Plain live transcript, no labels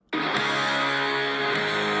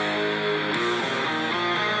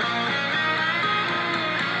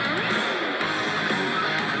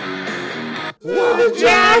the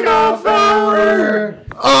jack-off hour.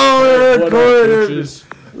 Oh, it What up, recorded. bitches?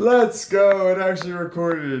 Let's go. It actually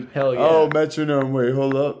recorded. Hell yeah. Oh, metronome. Wait,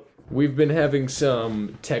 hold up. We've been having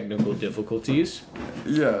some technical difficulties.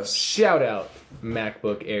 Yes. Shout out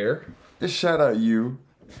MacBook Air. Just shout out you.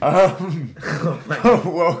 Welcome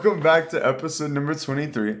back to episode number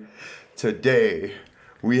 23. Today,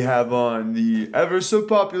 we have on the ever so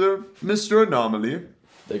popular Mr. Anomaly.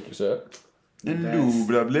 Thank you, sir.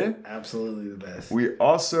 Indubitably. Absolutely the best. We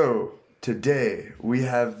also, today, we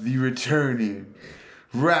have the returning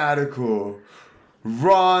radical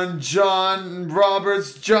Ron John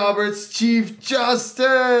Roberts Jobberts Chief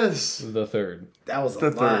Justice. The third. That was a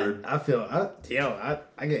The lot. third. I feel, I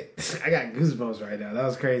got goosebumps right now. That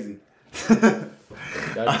was crazy. I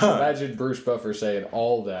just imagine Bruce Buffer saying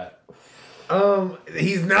all that.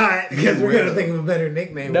 He's not, because we're gonna think of a better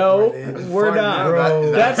nickname. No, for it. we're Fine, not.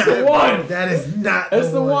 Bro. That's the one. That is not. That's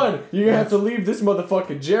the one. one. You're gonna have to leave this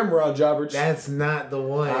motherfucking gym, Ron Jobberts. That's not the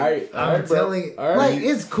one. Alright, I'm alright, bro. telling you, Alright. like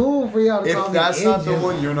it's cool for y'all to call If me that's not the Engine.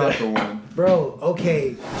 one, you're not the one. Bro,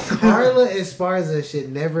 okay. Carla Esparza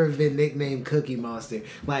should never have been nicknamed Cookie Monster.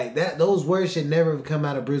 Like that, those words should never have come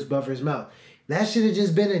out of Bruce Buffer's mouth. That should have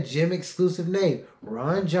just been a gym exclusive name.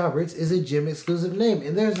 Ron Jobberts is a gym exclusive name,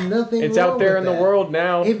 and there's nothing. It's wrong out there with in the that. world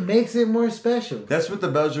now. It makes it more special. That's what the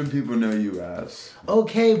Belgian people know you as.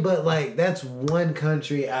 Okay, but like that's one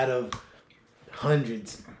country out of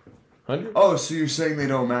hundreds. 100? Oh, so you're saying they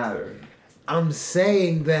don't matter? I'm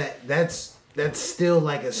saying that's still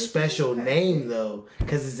like a special name though,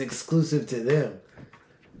 because it's exclusive to them.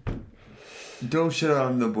 Don't shit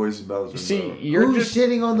on the boys in Belgium. See, bro. you're Who's just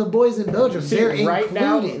shitting on the boys in Belgium? See, They're right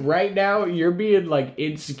included. now, you're being like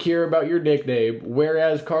insecure about your nickname,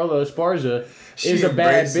 whereas Carla Esparza is a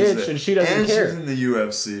bad embraces bitch it. and she doesn't and care. she's in the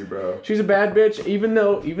UFC, bro. She's a bad bitch, even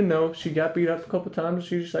though she got beat up a couple times.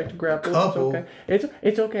 She just like to grapple. Couple? It's okay.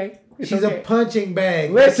 It's okay. It's She's okay. a punching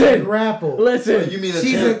bag. Listen. She can grapple. Listen. Oh, you mean a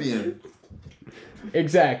She's champion?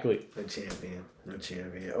 Exactly. A champion. A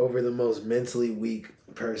champion. Over the most mentally weak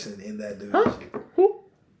person in that division. Who?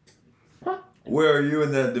 Where are you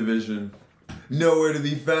in that division? Nowhere to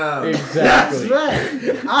be found. Exactly.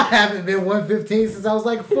 That's right. I haven't been 115 since I was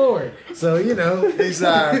like 4. So, you know.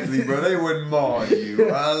 Exactly, bro. They wouldn't maul you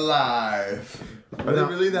alive. Are they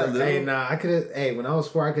really that little? Hey, nah, I could have. Hey, when I was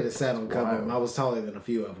 4, I could have sat on a couple of them. Wow. I was taller than a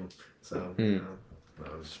few of them. So, you know,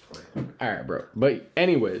 I was just playing. All right, bro. But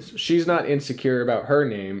anyways, she's not insecure about her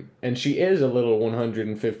name, and she is a little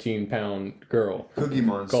 115-pound girl. Cookie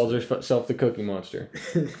Monster. Calls herself the Cookie Monster.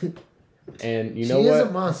 And you know she what? is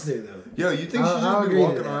a monster, though. Yo, you think she I'll should be agree to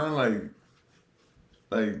walking that. around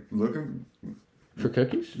like looking? For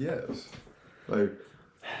cookies? Yes. Like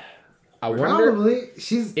I wonder Probably.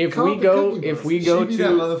 She's if called we the go Cookie if we Monster. go she'd be that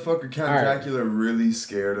to motherfucker Count Alright. Dracula really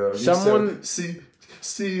scared of. He Someone- said,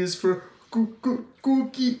 C is for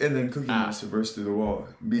cookie, and then Cookie Monster burst through the wall.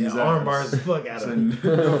 Beat his arm ass. bars the fuck out of Said, him.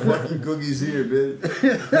 no fucking cookies here,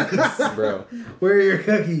 bitch. bro. Where are your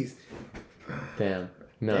cookies? Damn.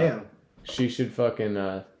 No. Damn. She should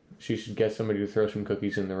fucking she should get somebody to throw some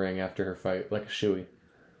cookies in the ring after her fight, like a shoey.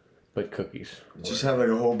 But cookies. Just have like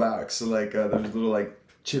a whole box. So like there's little like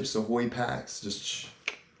Chips Ahoy packs. Just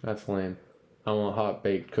That's lame. I want hot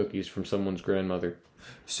baked cookies from someone's grandmother.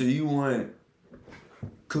 so you want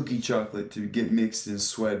cookie chocolate to get mixed in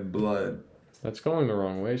sweat and blood. That's going the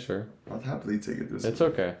wrong way, sir. I'll happily take it this It's way.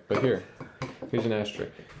 okay. But here's an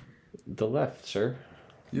asterisk. The left, sir.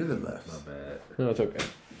 You're the left. Bad. No, it's okay.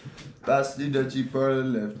 Pass the dutchie for the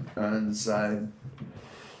left hand side.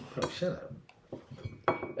 Bro, shut up.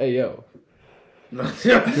 Hey, yo.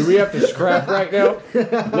 Do we have to scrap right now?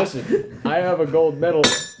 Listen, I have a gold medal.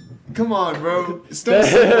 Come on, bro. Stop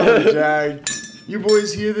sitting on the jag. You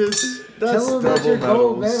boys hear this? That's Tell them about double your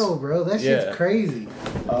gold medals. medal, bro. That Yeah. shit's crazy.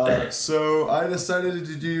 So I decided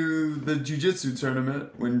to do the jiu-jitsu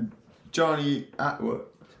tournament when Johnny... what?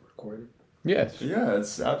 Recorded. Yes. Yeah,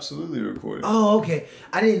 it's absolutely recorded. Oh, okay.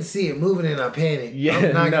 I didn't see it moving and I panicked. Yeah,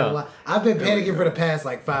 I'm not no. gonna lie. I've been panicking for the past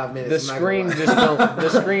like 5 minutes. The I'm not gonna screen lie. just don't. The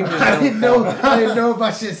screen just I don't. didn't know. fall. I didn't know if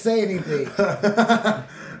I should say anything.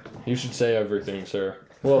 You should say everything, sir.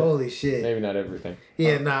 Well, Holy shit. maybe not everything.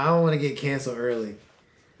 Yeah, nah. I don't want to get canceled early.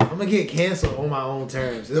 I'm gonna get canceled on my own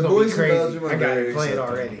terms. It's The gonna be boys in crazy. Belgium are I got very it planned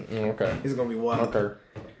accepting. already. Okay. It's gonna be wild. Okay.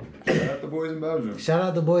 Shout out the boys in Belgium. Shout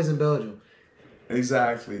out the boys in Belgium.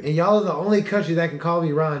 Exactly. And y'all are the only country that can call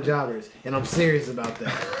me Ron Jobbers. And I'm serious about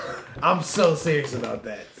that. I'm so serious about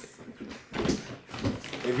that.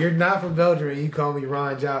 If you're not from Belgium and you call me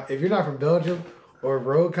Ron Job, if you're not from Belgium or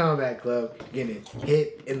Road Combat Club, getting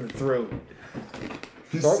hit in the throat.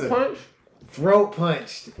 Throat punch? Throat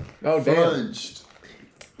punched. Oh, damn. Punched.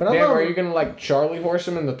 But I Damn, love are you gonna like Charlie horse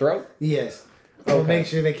him in the throat? Yes. I'll Okay. make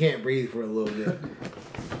sure they can't breathe for a little bit.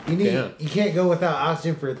 Damn. You can't go without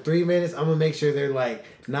oxygen for 3 minutes. I'm gonna make sure they're like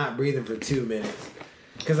not breathing for 2 minutes.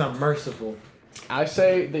 Cause I'm merciful. I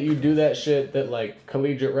say that you do that shit that like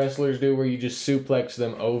collegiate wrestlers do, where you just suplex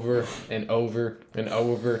them over and over and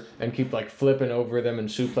over and keep like flipping over them and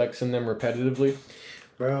suplexing them repetitively.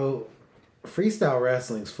 Bro, freestyle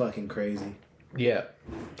wrestling's fucking crazy. Yeah,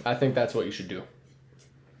 I think that's what you should do.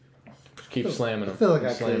 Just keep slamming them. I feel like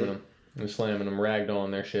and I slamming could. them and slamming them,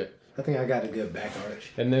 ragdolling their shit. I think I got a good back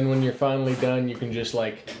arch. And then when you're finally done, you can just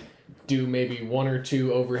like do maybe 1 or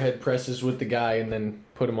 2 overhead presses with the guy and then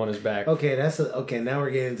put him on his back. Okay, okay. Now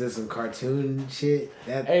we're getting into some cartoon shit.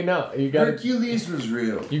 Hey, no, you got to Hercules was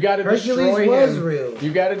real. you got to destroy Hercules was him. real.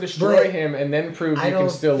 You got to destroy But him and then prove I you don't can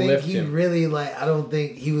still think lift he him. really like. I don't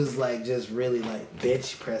think he was like just really like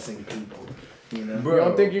bench pressing people. You know. Bro. You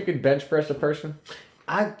don't think you could bench press a person?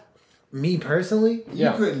 Me personally, You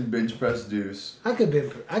Yeah. couldn't bench press Deuce. I could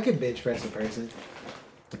bench press a person.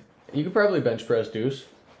 You could probably bench press Deuce.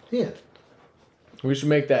 Yeah. We should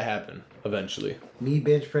make that happen eventually. Me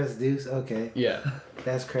bench press Deuce. Okay, Yeah.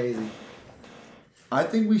 that's crazy. I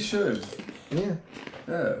think we should. Yeah.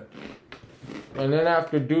 Yeah. And then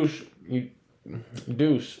after Deuce, you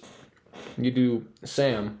do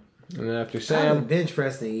Sam. And then after I haven't Sam, bench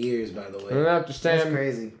pressed in years, by the way. and then after That's Sam,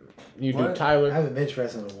 crazy. you do What? I Tyler. haven't bench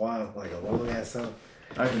pressed in a while, like a long ass time.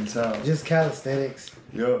 I can tell. Just calisthenics.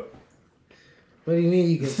 Yo. What do you mean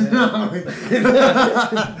you can tell?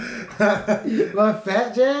 My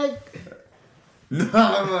fat jag? No,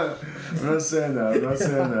 I'm not saying that. I'm not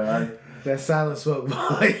saying that. That silent smoke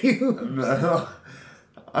volume. No.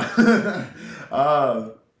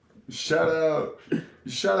 Shout out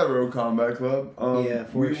Road Combat Club. Yeah,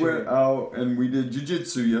 for we sure. went out and we did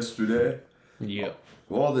jiu-jitsu yesterday. Yeah.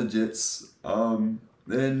 All the jits. And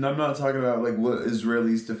I'm not talking about like what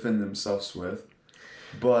Israelis defend themselves with,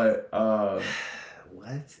 but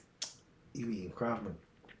What? You mean Krav Maga?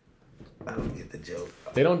 I don't get the joke.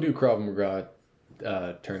 They don't do Krav Maga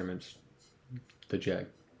tournaments. The Jag.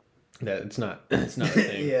 It's not a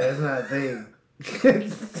thing. Yeah, it's not a thing.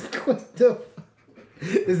 What the fuck?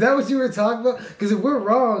 Is that what you were talking about? Because if we're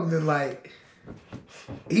wrong, then like,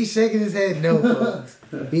 he's shaking his head no, folks.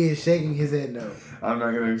 He is shaking his head no. I'm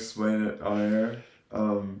not gonna explain it on air.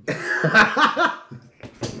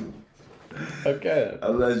 Okay.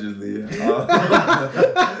 Allegedly.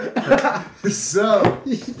 So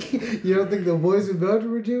You don't think the boys in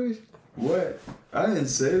Belgium were Jewish? what? I didn't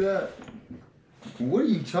say that. What are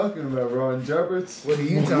you talking about, Ron Jabberts? What are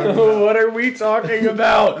you talking about? What are we talking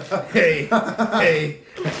about? Hey, I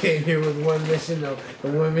came here with one mission though.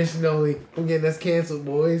 And one mission only. I'm getting us canceled,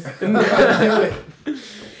 boys. I'm gonna do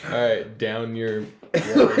All right, down your.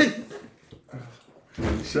 it.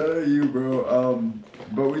 Shout out you, bro.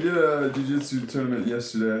 But we did a jiu-jitsu tournament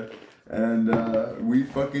yesterday, and we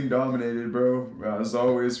fucking dominated, bro. As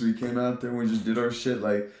always, we came out there and we just did our shit.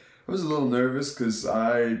 Like, I was a little nervous because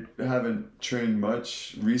I haven't trained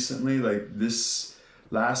much recently. Like, this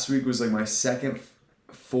last week was like my second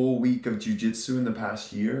full week of jiu-jitsu in the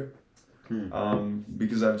past year.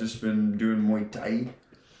 Because I've just been doing Muay Thai.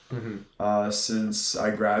 Since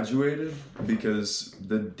I graduated, because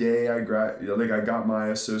the day I got my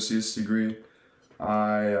associate's degree,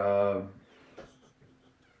 that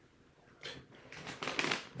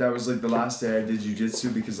was like the last day I did jiu-jitsu,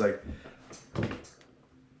 because like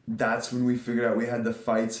that's when we figured out we had the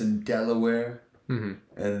fights in Delaware, and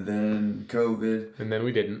then COVID. And then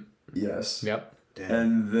we didn't. Yes. Yep.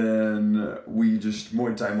 And then we just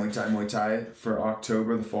Muay Thai for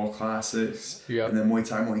October, the Fall Classics. Yep. And then Muay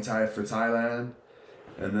Thai for Thailand.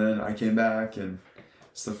 And then I came back, and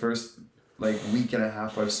it's the first like week and a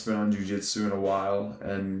half I've spent on jiu-jitsu in a while.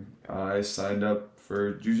 And I signed up for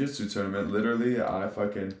a jiu-jitsu tournament. Literally, I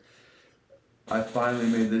finally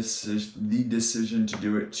made the decision to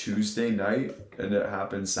do it Tuesday night, and it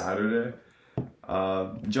happened Saturday.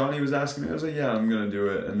 Johnny was asking me, I was like, yeah, I'm gonna do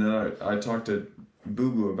it. And then I talked to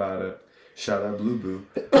Boo Boo about it. Shout out Blue Boo.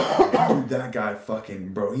 Dude, that guy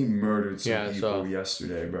bro, he murdered some people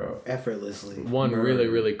yesterday, bro. Effortlessly. One really,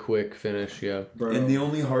 really quick finish, yeah. Bro. And the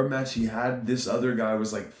only hard match he had, this other guy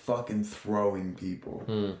was like fucking throwing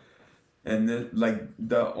people. And then like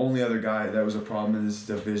the only other guy that was a problem in his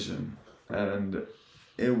division. And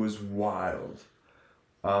it was wild.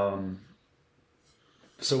 So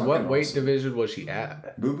what weight division was she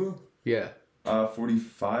at? Boo Boo? Yeah.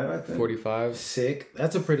 45, I think. 45. Sick.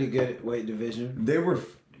 That's a pretty good weight division. They were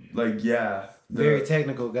like, yeah. Very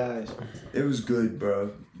technical guys. It was good,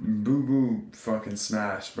 bro. Boo Boo fucking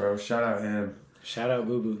smashed, bro. Shout out him. Shout out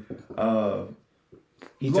Boo Boo.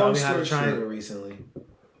 He Long taught me how to story triangle short. recently.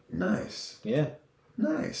 Nice. Yeah.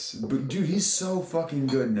 Nice. But dude, he's so fucking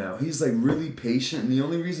good now. He's like really patient, and the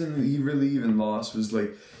only reason that he really even lost was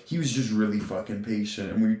like he was just really fucking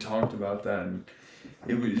patient, and we talked about that, and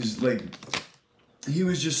it was like he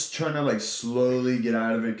was just trying to like slowly get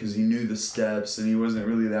out of it because he knew the steps and he wasn't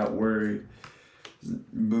really that worried.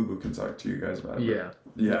 Boo Boo can talk to you guys about it. Yeah.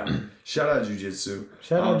 Yeah. Shout out Jiu-Jitsu.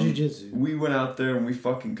 Shout out Jiu-Jitsu. We went out there and we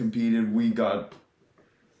fucking competed.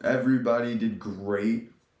 Everybody did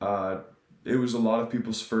great. It was a lot of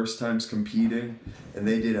people's first times competing, and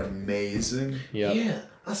they did amazing. Yep. Yeah.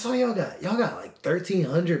 I saw y'all got like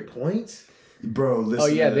 1,300 points. Bro, listen. Oh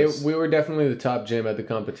yeah, to this. we were definitely the top gym at the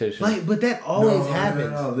competition. Like, but that always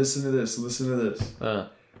happens. No, listen to this. Uh,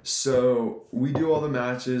 So we do all the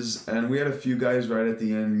matches, and we had a few guys right at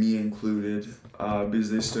the end, me included, because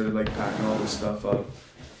they started like packing all the stuff up,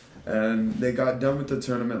 and they got done with the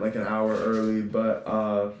tournament like an hour early, but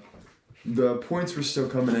the points were still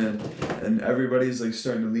coming in, and everybody's like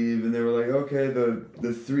starting to leave, and they were like, okay,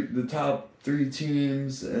 the top 3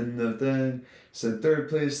 teams and the thing said third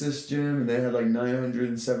place this gym, and they had like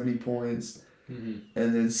 970 points, and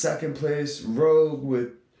then second place Rogue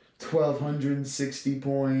with 1,260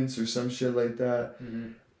 points or some shit like that.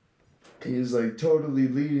 He's like totally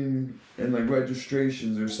leading in like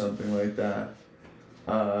registrations or something like that.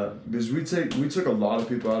 Because we took a lot of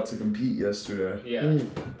people out to compete yesterday, yeah.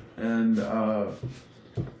 and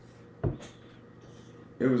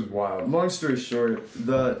it was wild. Long story short,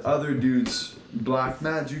 the other dudes, Black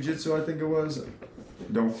Mat Jiu-Jitsu, I think it was.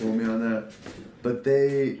 Don't quote me on that. But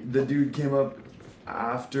the dude came up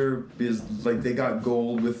after because like they got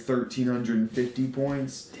gold with 1,350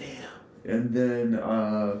 points. Damn. And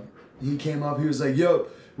then he came up. He was like, "Yo,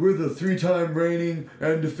 we're the 3-time reigning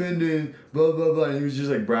and defending blah blah blah." And he was just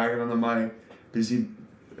like bragging on the mic because he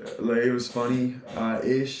like it was funny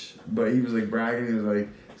ish, but he was like bragging. He was like,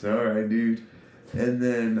 "It's all right, dude." And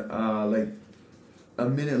then like a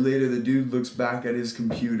minute later, the dude looks back at his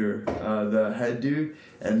computer, the head dude,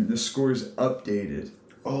 and the score's updated.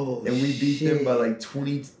 Oh, And we beat shit. them by like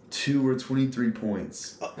 22 or 23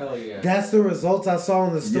 points. Hell yeah. That's the results I saw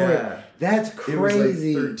in the story. Yeah. That's It was like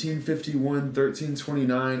crazy. 1351,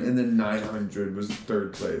 1329, and then 900 was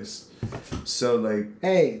third place. So like,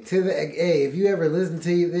 Hey, if you ever listen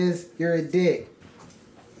to this, you're a dick.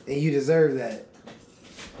 And you deserve that.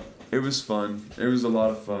 it was fun. It was a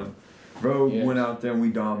lot of fun. Rogue Yeah. went out there and we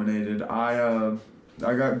dominated.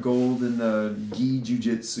 I got gold in the gi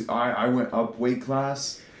jiu-jitsu. I went up weight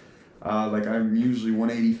class. Like I'm usually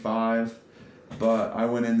 185, but I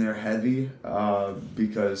went in there heavy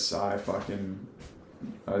because I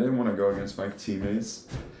didn't want to go against my teammates.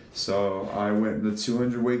 So I went the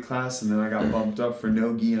 200 weight class, and then I got bumped up for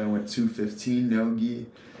no gi, and I went 215 no gi.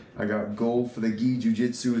 I got gold for the gi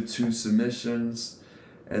jiu-jitsu with 2 submissions,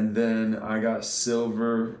 and then I got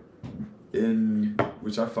silver in,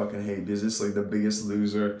 which I fucking hate because it's like the biggest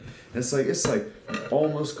loser. It's like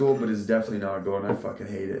almost gold, but it's definitely not gold, and I fucking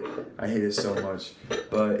hate it. I hate it so much.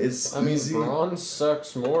 But it's I mean, easy. bronze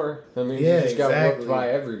sucks more. I mean, Yeah, you just got exactly. whooped by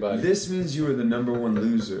everybody. This means you were the number 1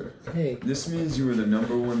 loser. Hey. This means you were the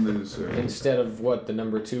number 1 loser. Instead of what, the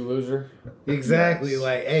number 2 loser? Exactly. Yes.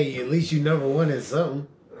 Like, hey, at least you number 1 in something.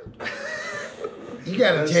 You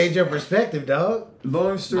gotta That's- change your perspective, dog.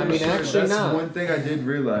 Long story I mean, short, actually that's not. one thing I did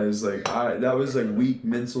realize. Like, that was like weak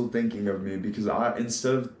mental thinking of me because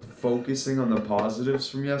instead of focusing on the positives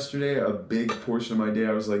from yesterday, a big portion of my day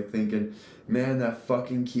I was like thinking, man, that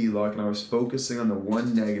fucking key lock, and I was focusing on the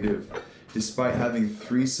one negative, despite having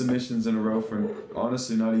 3 submissions in a row for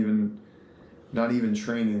honestly not even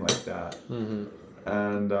training like that. Mm-hmm.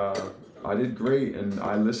 And I did great, and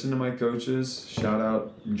I listened to my coaches. Shout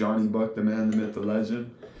out Johnny Buck, the man, the myth, the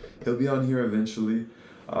legend. He'll be on here eventually.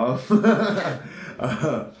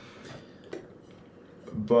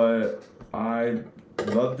 But I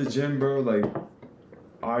love the gym, bro. Like,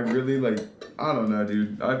 I really I don't know,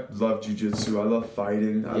 dude. I love jiu-jitsu. I love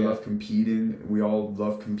fighting. I Yeah. love competing. We all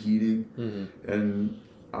love competing. Mm-hmm. And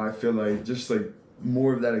I feel like just like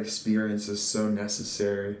more of that experience is so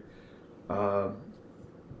necessary.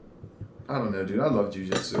 I don't know, dude. I love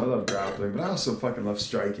jiu-jitsu. I love grappling, but I also fucking love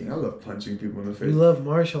striking. I love punching people in the face. You love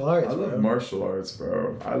martial arts, I love bro. martial arts,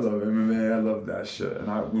 bro. I love MMA. I love that shit. And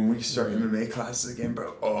when we start MMA classes again,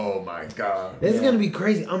 bro, oh my god. It's Yeah. gonna be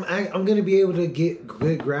crazy. I'm gonna be able to get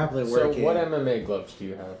good grappling So work in. what MMA gloves do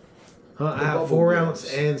you have? I The have bubble 4 gloves.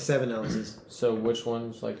 ounce and 7 ounces. So which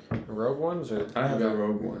ones, like rogue ones, or I have you the got,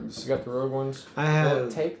 rogue ones. You got the rogue ones. I Well,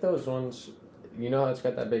 have. take those ones. You know how it's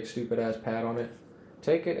got that big stupid ass pad on it.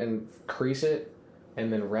 Take it and crease it,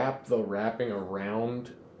 and then wrap the wrapping around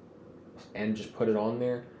and just put it on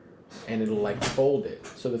there, and it'll like fold it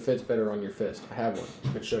so the fit's better on your fist. I have one.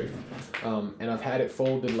 I could show you. And I've had it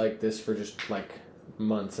folded like this for just like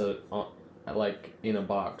months, like in a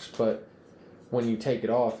box. But when you take it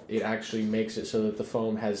off, it actually makes it so that the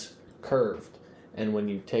foam has curved. And when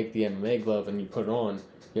you take the MMA glove and you put it on,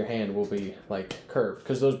 your hand will be like curved.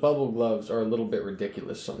 Because those bubble gloves are a little bit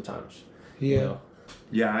ridiculous sometimes. Yeah. You know?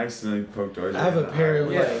 Yeah, I accidentally poked RJ. I have a pair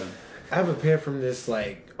of Yeah. I have a pair from this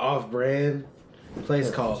like off-brand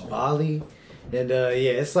place called Bali, and yeah,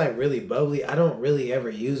 it's like really bubbly. I don't really ever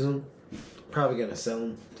use them. Probably gonna sell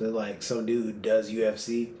them to like some dude who does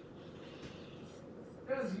UFC.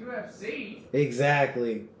 Does UFC?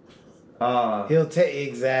 Exactly. Ah, He'll take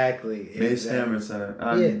exactly. Mace exactly.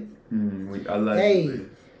 Hammer allegedly.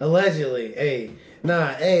 Allegedly. Hey,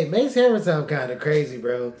 nah. Hey, Mace Hammer time kind of crazy,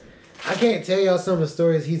 bro. I can't tell y'all some of the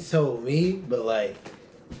stories he's told me, but like,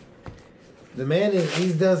 the man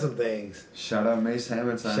he's done some things. Shout out Mace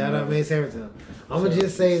Hammer time. Shout out man. Mace Hammerton. I'm gonna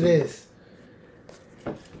just say this.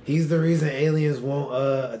 He's the reason aliens won't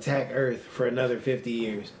attack Earth for another 50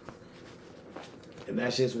 years. And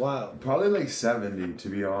that shit's wild. Probably like 70, to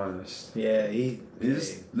be honest. Yeah, he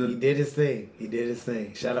He's he did his thing. He did his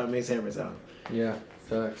thing. Shout out Mace Hammerton. Yeah,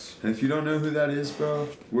 facts. And if you don't know who that is, bro,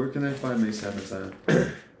 where can I find Mace Hammer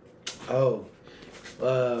time? Oh.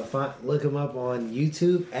 Look him up on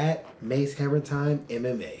YouTube at Mace Hammer Time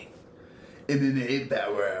MMA. MMA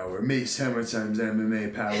Power Hour. Mace Hammer Time's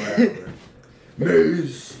MMA Power Hour.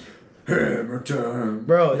 Mace Hammer Time.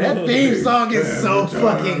 Bro, that theme song is so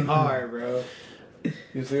fucking hard, bro.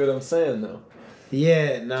 You see what I'm saying, though?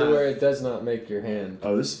 Yeah, nah. To where it does not make your hand.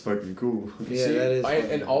 Oh, this is fucking cool. Yeah, See, that is.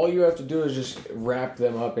 and all you have to do is just wrap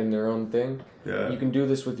them up in their own thing. Yeah. You can do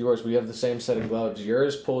this with yours. We have the same set of gloves.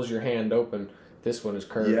 Yours pulls your hand open. This one is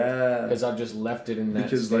curved. Yeah. Because I've just left it in that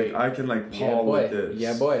Because state. like I can like Yeah, paw boy. with this.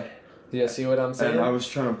 Yeah, boy. You see what I'm saying? And I was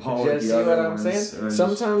trying to paw You with see the other what I'm ones, saying? and I just-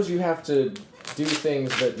 Sometimes you have to do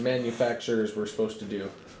things that manufacturers were supposed to do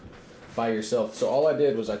by yourself. So all I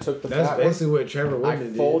did was I took the That's fat one, basically what Trevor I Woodman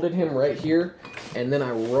did. folded him right here, and then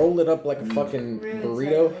I rolled it up like a fucking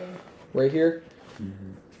burrito right here.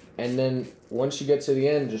 And then once you get to the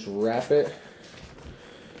end, just wrap it.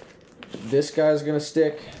 This guy's gonna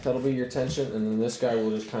stick. That'll be your tension, and then this guy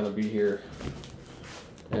will just kind of be here.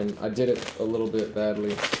 And I did it a little bit badly.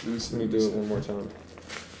 Let me do it one more time.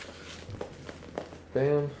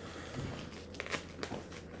 Bam.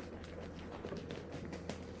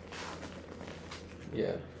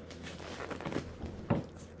 Yeah.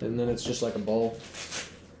 And then it's just like a ball.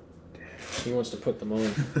 He wants to put them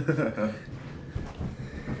on.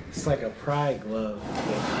 It's like a pride glove,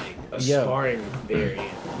 but like a Yeah. sparring variant.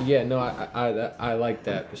 Yeah, no, I like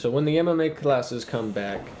that. So when the MMA classes come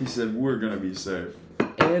back, He said we're gonna be safe.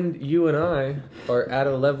 and you and I are at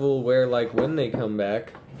a level where, like, when they come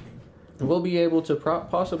back, we'll be able to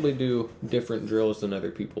possibly do different drills than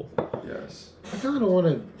other people. Yes. I kind of want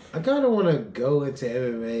to go into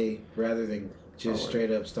MMA rather than just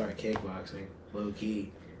straight up start kickboxing, low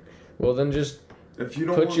key. Well, then just If you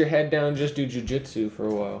don't put want, your head down, just do jujitsu for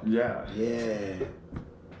a while. Yeah. Yeah.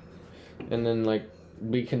 And then, like,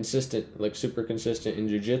 be consistent, like, super consistent in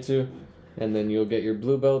jujitsu. And then you'll get your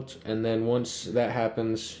blue belt. And then once that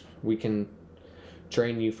happens, we can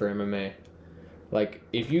train you for MMA. Like,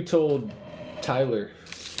 if you told Tyler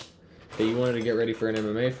that you wanted to get ready for an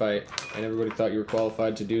MMA fight, and everybody thought you were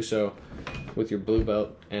qualified to do so with your blue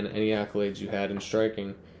belt and any accolades you had in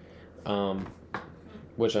striking,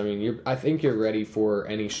 which, I mean, I think you're ready for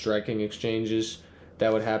any striking exchanges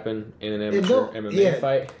that would happen in an amateur MMA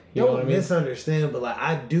fight. You know Don't what I mean? misunderstand, but like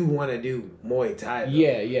I do want to do Muay Thai. Though.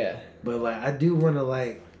 Yeah, yeah. But like I do want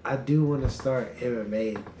to start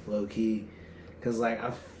MMA low key, cause like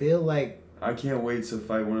I feel like I can't wait to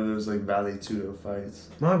fight one of those like Valley Tudo fights.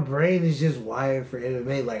 my brain is just wired for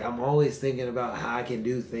MMA. Like I'm always thinking about how I can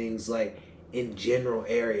do things like in general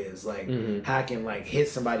areas, like how I can like hit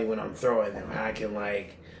somebody when I'm throwing them, how I can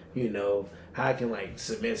like, how I can like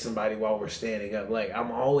submit somebody while we're standing up. Like I'm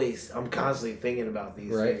constantly thinking about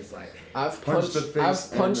these things. Like I've Punch punched, the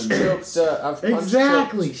face I've punched and the choked, I've punched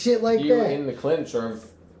exactly choked shit like you that. in the clinch, or I've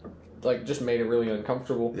like just made it really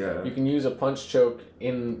uncomfortable. Yeah. You can use a punch choke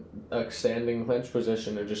in a standing clinch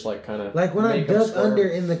position, or just like kind of Like when I duck under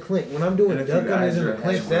in the clinch, when I'm doing And if duck you unders add in your the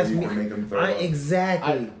clinch, head, that's you me. can make them throw up.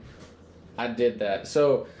 Exactly. I did that.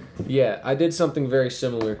 So, yeah, I did something very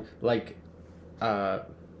similar. Like,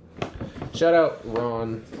 shout out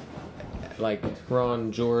Ron, like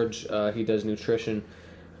Ron George. He does nutrition,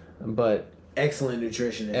 but Excellent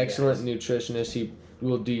nutritionist. excellent guys. nutritionist. He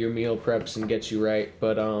will do your meal preps and get you right.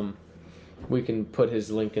 But we can put his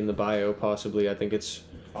link in the bio possibly. I think it's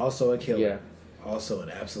Also a killer. Yeah. Also an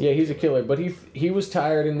absolute. Yeah, he's a killer. But he was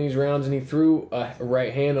tired in these rounds, and he threw a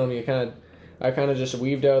right hand on me. I kind of just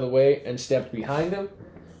weaved out of the way and stepped behind him.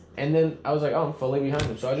 And then I was like, oh, I'm fully behind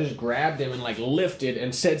him. So I just grabbed him and, like, lifted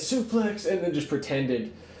and said suplex and then just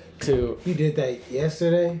pretended to... You did that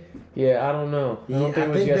yesterday? Yeah, I don't know. I don't think it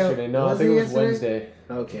was yesterday. No, I think it was Wednesday.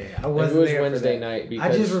 Okay, I wasn't there. It was Wednesday night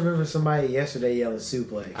because... I just remember somebody yesterday yelling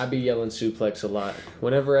suplex. I be yelling suplex a lot.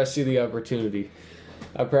 Whenever I see the opportunity.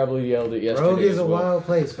 I probably yelled it yesterday. Rogue is a well. wild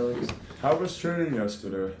place, folks. How was training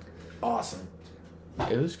yesterday? Awesome.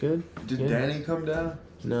 It was good. Did Yeah. Danny come down?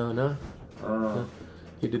 No.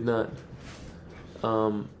 He did not.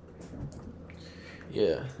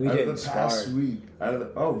 Yeah. We Out of didn't the spar. past week.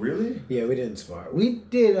 Oh, really? Yeah, we didn't spar. We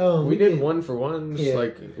did. We did 1-for-1s, Yeah.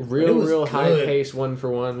 like It real was high good. pace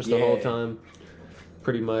 1-for-1s the Yeah. whole time,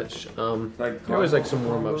 pretty much. Like There was like some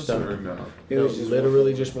warm up combos stuff. or no? It No, was just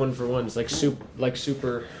literally just 1-for-1s, like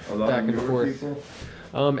super A lot back of and newer forth.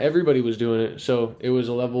 people? Everybody was doing it, so it was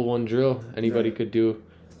a level 1 drill. Anybody Yeah. could do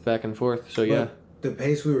back and forth. So yeah. But the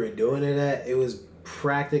pace we were doing it at, it was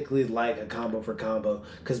practically like a combo for combo.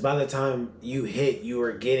 Because by the time you hit, you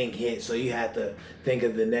were getting hit, so you had to think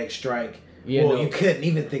of the next strike. Yeah, well, no. you couldn't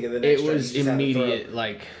even think of the next It strike. was you just had to throw. immediate,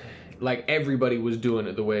 like everybody was doing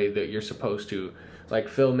it the way that you're supposed to. Like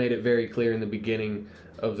Phil made it very clear in the beginning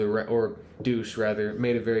of or Deuce rather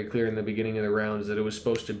made it very clear in the beginning of the rounds that it was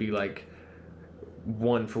supposed to be like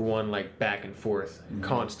 1-for-1, like back and forth,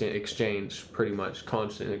 constant exchange, pretty much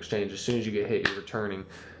constant exchange. As soon as you get hit, you're returning.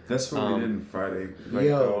 That's what we did on Friday. Like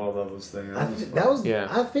Yo, the all levels thing. Yeah.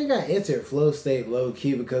 I think I entered flow state low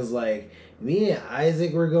key because like me and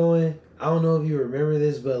Isaac were going. I don't know if you remember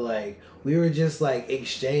this, but like we were just like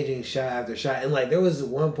exchanging shot after shot, and like there was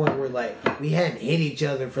one point where like we hadn't hit each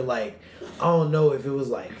other for like I don't know if it was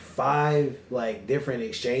like 5 like different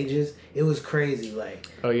exchanges. It was crazy. Like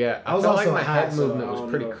Oh yeah, I was felt like also my hot, head so movement I was don't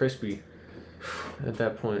pretty know. crispy at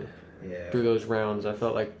that point. yeah, Through those rounds, I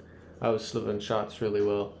felt like I was slipping shots really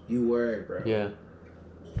well. you were, bro. Yeah,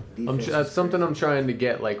 Defense that's was something crazy. I'm trying to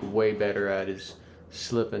get like way better at is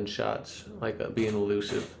slipping shots, like being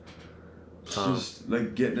elusive. Just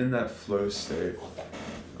like getting in that flow state.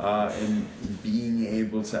 And being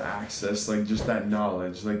able to access like just that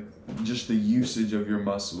knowledge, like just the usage of your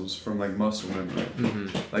muscles from like muscle memory.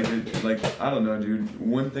 Like I don't know, dude.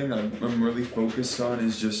 One thing I'm really focused on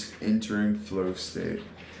is just entering flow state,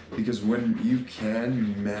 because when you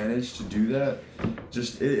can manage to do that,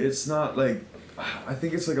 just it's not like I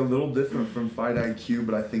think it's like a little different from Fight IQ,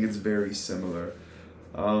 but I think it's very similar.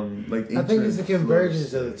 Like I think it's the entering flow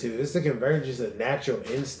convergence of the state. two. It's the convergence of natural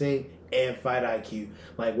instinct and fight IQ.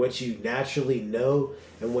 Like what you naturally know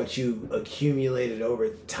and what you accumulated over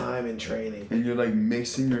time and training. And you're like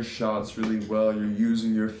mixing your shots really well. You're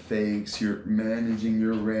using your fakes. You're managing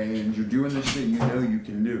your range. You're doing the shit you know you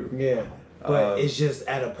can do. Yeah. But it's just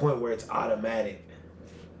at a point where it's automatic.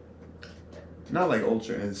 Not like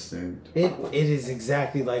Ultra Instinct. It is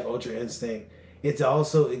exactly like Ultra Instinct. It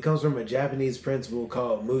comes from a Japanese principle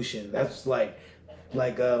called Mushin. That's like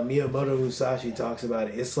Miyamoto Musashi talks about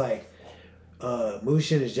it. It's like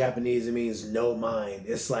Mushin is Japanese. It means no mind.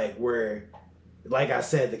 It's like where, like I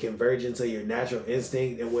said, the convergence of your natural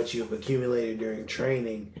instinct and what you've accumulated during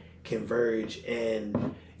training converge,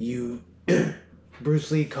 and you.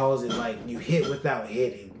 Bruce Lee calls it like you hit without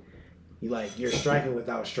hitting. You're striking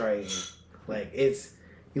without striking.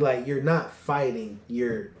 You're not fighting.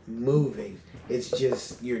 You're moving. It's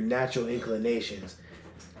just your natural inclinations.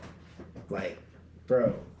 Like,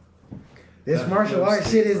 bro, this That martial flow arts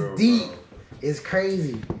state, shit is bro, deep. bro. It's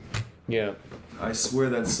crazy. Yeah, I swear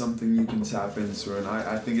that's something you can tap into, and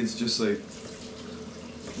I think it's just like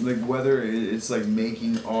whether it's like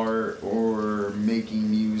making art or making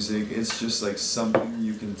music, it's just like something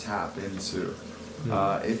you can tap into.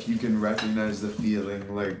 If you can recognize the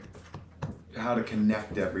feeling, like how to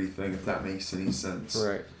connect everything, if that makes any sense.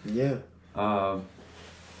 right. Yeah.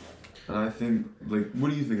 And I think, like, what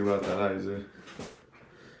do you think about that, Isaac?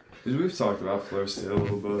 Because we've talked about flow state a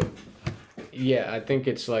little bit. Yeah, I think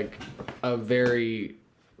it's like a very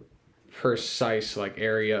precise like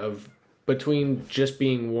area of between just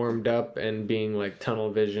being warmed up and being like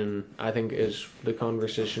tunnel vision. I think is the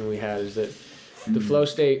conversation we had is that the flow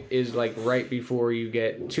state is like right before you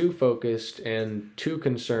get too focused and too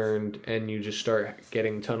concerned and you just start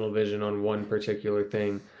getting tunnel vision on one particular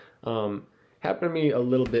thing. Happened to me a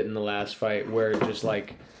little bit in the last fight where it just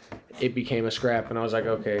like it became a scrap and I was like,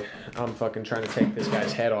 okay, I'm fucking trying to take this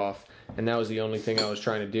guy's head off. And that was the only thing I was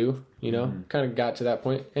trying to do, you know? Kind of got to that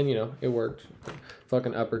point, and, you know, it worked.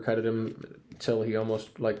 Fucking uppercutted him till he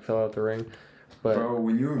almost, like, fell out the ring. But Bro,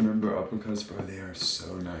 when you remember uppercuts, bro, they are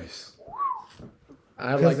so nice.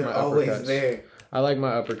 I Because like my they're always uppercuts. there. I like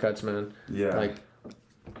my uppercuts, man. Yeah. Like,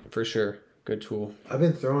 for sure. Good tool. I've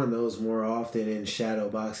been throwing those more often in shadow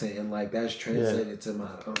boxing, and like that's translated to my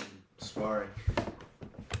sparring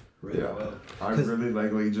really well. I really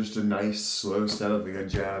like just a nice slow setup, like a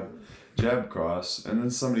jab cross, and then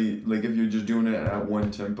somebody, like if you're just doing it at one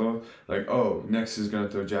tempo, like, oh, next is gonna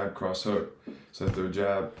throw jab cross hook, so throw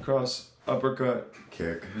jab cross uppercut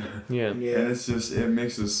kick. Yeah. Yeah. And it's just, it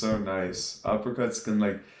makes it so nice. Uppercuts can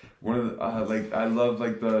like one of the I love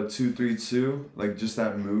like the 2-3-2, like just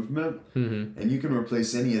that movement, Mm-hmm. and you can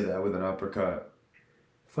replace any of that with an uppercut.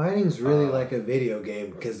 Fighting's really like a video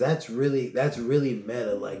game because that's really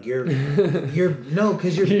meta. Like you're no,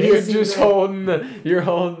 because you're You're just holding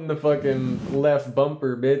the fucking left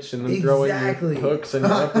bumper, bitch, and then Exactly. throwing your hooks and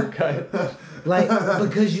your uppercut. like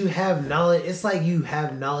because you have knowledge. It's like you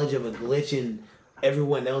have knowledge of a glitch in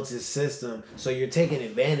everyone else's system, so you're taking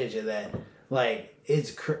advantage of that. Like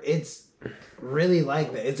it's really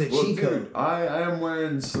like that. It's a cheat code. Dude, I am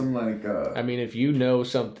wearing some like I mean, if you know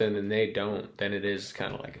something and they don't, then it is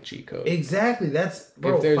kind of like a cheat code. Exactly. That's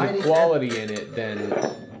bro. If there's a fighting quality in it, then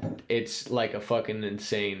it's like a fucking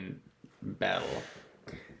insane battle.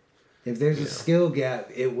 If there's a skill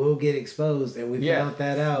gap, it will get exposed, and we found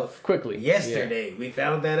that out Quickly. yesterday. We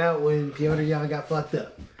found that out when Piotr Jan got fucked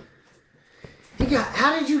up.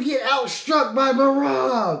 How did you get outstruck by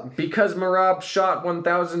Marab? Because Marab shot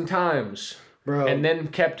 1,000 times. Bro. And then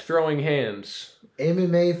kept throwing hands.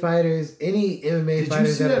 MMA fighters, any MMA Did you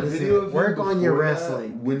fighters see that that are video listening, of work him on your before that?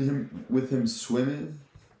 wrestling. With him swimming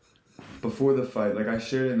before the fight? Like I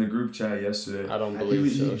shared it in the group chat yesterday. I don't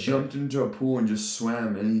believe He jumped into a pool and just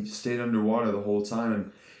swam, and he stayed underwater the whole time.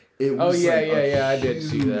 And it Oh, was yeah, like a yeah, I did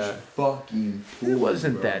see huge that. Fucking pool. It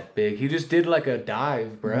wasn't bro. that big. He just did like a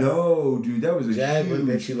dive, bro. No, dude, that was a Jag huge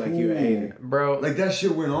looked at you like you a pool. hater. Bro, Like that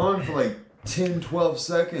shit went on for like 10, 12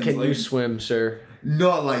 seconds. can like, you swim, sir?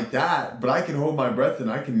 Not like that, but I can hold my breath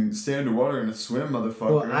and I can stay underwater and swim,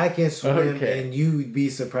 motherfucker. Well, I can swim, Okay. and you would be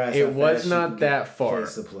surprised. It how was fast you not can that get far.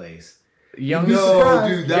 Place to place. Young no,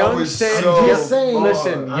 dude, that Young was Sam, so just saying, far.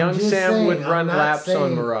 listen, I'm young just Sam saying, would I'm run not laps on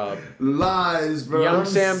saying- Marab. Lies, bro. Young I'm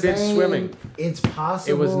Sam did saying swimming. It's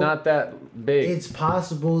possible. It was not that big. It's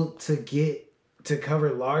possible to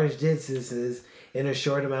cover large distances in a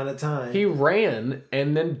short amount of time. He ran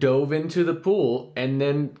and then dove into the pool and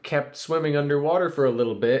then kept swimming underwater for a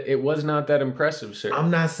little bit. It was not that impressive, sir.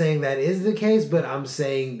 I'm not saying that is the case, but I'm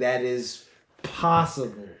saying that is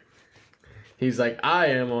possible. He's like, I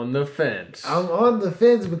am on the fence. I'm on the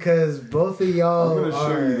fence because both of y'all I'm gonna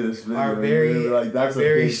show are, you this video. are You're very, gonna be like, that's a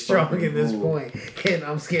very big strong fucking in this pool. point, and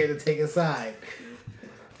I'm scared to take a side.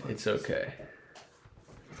 It's okay.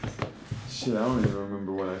 Shit, I don't even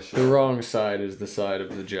remember what I The shot. wrong side is the side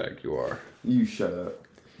of the Jaguar. You shut up.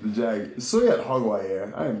 The Jag. So yeah,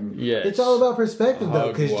 Hogwire. I'm. Yes. It's all about perspective,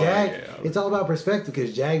 though, because Jag. Hogwire. It's all about perspective,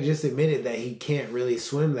 because Jag just admitted that he can't really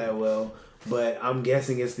swim that well. But I'm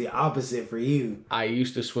guessing it's the opposite for you. I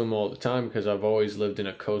used to swim all the time because I've always lived in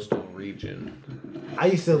a coastal region. I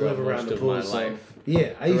used to Throughout live around most the of pool. my So, life.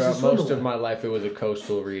 yeah, I used to Throughout swim most a of lot. my life, it was a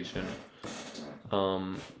coastal region.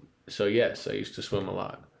 So yes, I used to swim a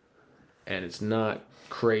lot, and it's not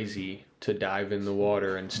crazy to dive in the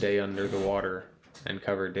water and stay under the water and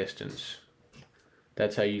cover distance.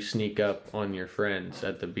 That's how you sneak up on your friends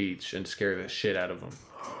at the beach and scare the shit out of them.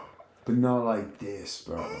 But not like this,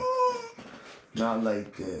 bro. Not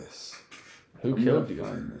like this. Who I'm killed gonna you?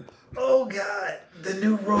 find this. Oh God, the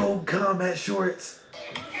new Rogue combat shorts.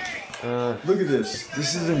 Look at this.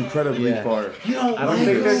 This is incredibly Yeah. far. You don't I don't like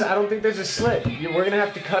think it? there's. I don't think there's a slit. We're gonna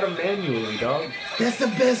have to cut them manually, dog. That's the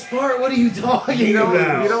best part. What are you talking You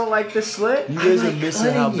about? don't like the slit? You guys I are like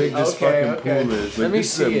missing how cutting big it. this Okay, fucking okay. pool is. Let Like, me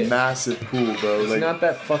this see is a it. massive pool, bro. It's Like, not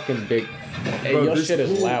that fucking big. Hey, Bro, your this shit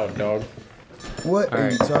is pool- loud, dog. what All are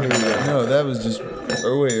you right, talking here we about? go. No, that was just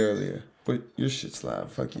way earlier. But your shit's loud.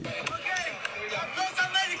 Fuck you.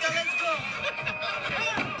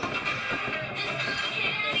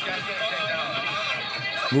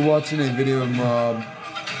 We're watching a video of Rob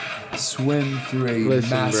swim through a Listen,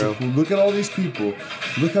 massive bro. pool. Look at all these people.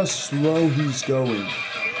 Look how slow he's going.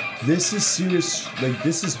 This is serious. Like,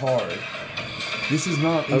 this is hard. This is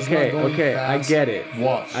not. He's Okay, not going okay, I fast. get it.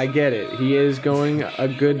 Watch. I get it. He is going a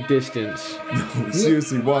good distance.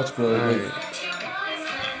 Seriously, watch, bro. All Like, right.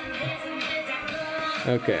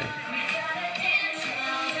 Okay.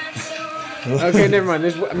 Okay, never mind.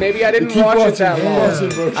 This maybe I didn't Keep watch it watching, that keep long. watching,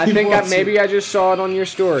 bro, I keep think watching. maybe I just saw it on your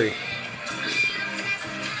story.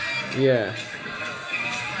 Yeah.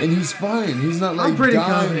 and he's fine. He's not like I'm pretty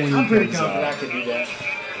dying confident. when he I'm pretty comes confident I out. could do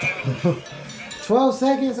that. 12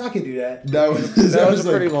 seconds? I could do that. That was That was a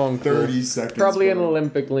like pretty long pool. 30 seconds. Probably an bro.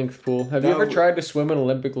 Olympic length pool. Have you That ever w- tried to swim an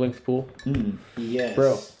Olympic length pool? Yes.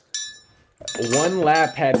 Bro. One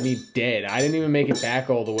lap had me dead. I didn't even make it back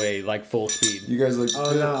all the way, like full speed. You guys look.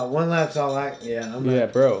 Oh, no. One lap's all I... Yeah, I'm Yeah,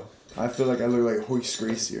 bro. I feel like I look like Hoist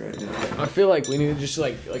Gracie right now. I feel like we need to just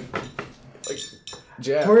like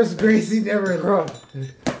jab. Horace Gracie never... Bro.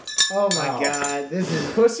 Oh, my God. This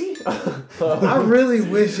is... Pussy? I really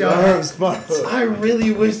wish y'all... That was fun. I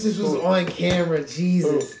really wish this was on camera.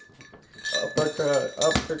 Jesus. Uppercut,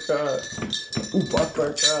 uppercut, Ooh,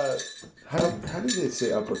 uppercut. How do they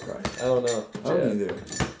say uppercut? I don't know. I don't either.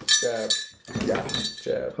 Jab, Yeah.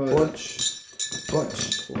 jab. Punch.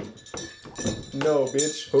 No,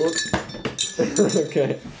 bitch. Hook.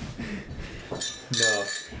 Okay. No.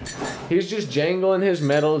 He's just jangling his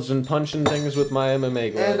medals and punching things with my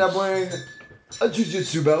MMA gloves. And I'm wearing a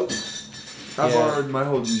jiu-jitsu belt. I Yeah. borrowed my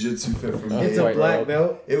whole jiu-jitsu fit from It's Gabe, a white black belt.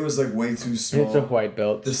 belt. It was like way too small. It's a white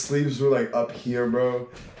belt. The sleeves were like up here, bro.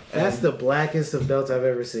 That's the blackest of belts I've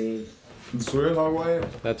ever seen. Swear how white?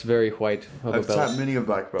 That's very white of a I've tapped belt. many of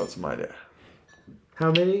black belts in my day.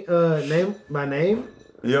 How many? Name by name?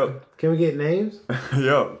 Yup. Can we get names?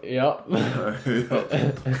 Yup. Yup.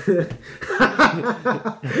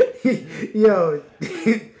 Yo,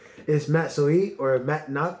 it's Matt Sweet or Matt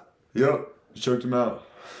Knock? Yup. Choked him out.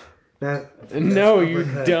 No, you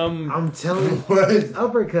uppercut. dumb. I'm telling you, What? it's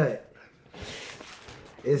uppercut.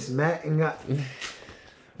 It's Matt and got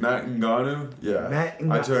Matt Ngannou? Yeah. Matt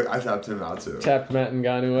I tapped him out too. Tapped Matt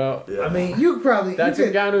Ngannou out. Yeah. I mean, you probably That's you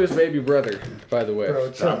could, Ngannou's baby brother, by the way.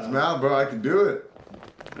 bro. Tapped him out, bro. I could do it.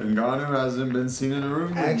 Ngannou hasn't been seen in a room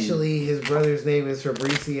with me. Actually, his brother's name is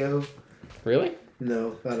Fabricio. Really?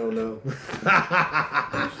 No, I don't know.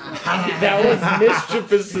 That was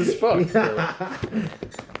mischievous as fuck, bro.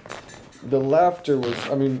 The laughter was,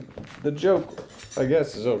 I mean, the joke, I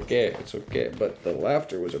guess, is okay. It's okay, but the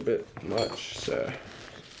laughter was a bit much, so.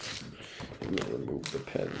 I'm gonna remove the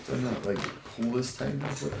pens. Isn't that like the coolest thing?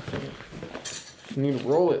 What the fuck? You need to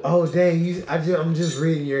roll it. Oh dang! I'm just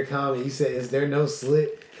reading your comment. You said, "Is there no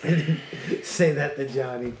slit?" Say that to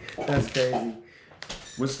Johnny. That's crazy.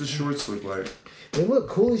 What's the shorts look like? They look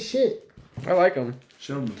cool as shit. I like them.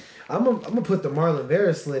 Show me. I'm gonna put the Marlon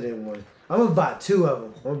Vera slit in one. I'm gonna buy two of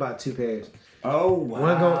them. I'm gonna buy two pairs. Oh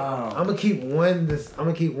wow. I'm gonna keep one. I'm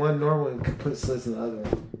gonna keep one normal and put slits in the other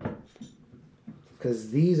one.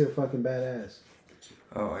 Cause these are fucking badass.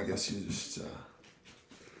 Oh, I guess you just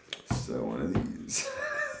sell one of these.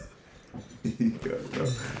 You go, bro.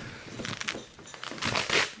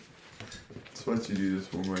 That's what you do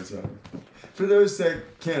this one more time. For those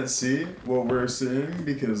that can't see what we're seeing,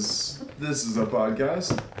 because this is a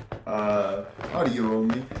podcast, audio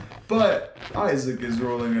only, but Isaac is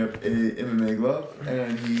rolling up a MMA glove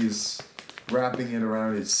and he's wrapping it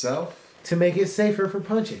around himself To make it safer for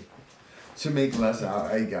punching. to make less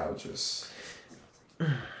eye gouges.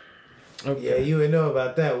 Okay. Yeah, you would know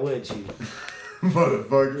about that, wouldn't you?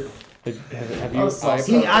 Motherfucker. Have you I'll eye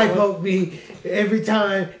He poked eye one? poked me every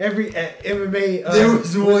time, at MMA. There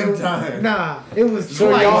was one time. Nah, it was So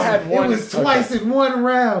twice. y'all had one- It was twice in one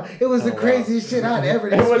round. It was the Oh, wow. craziest shit I'd ever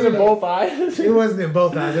It wasn't experienced. both eyes? It wasn't in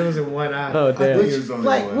both eyes. It was in one eye. Oh, damn. I think it was only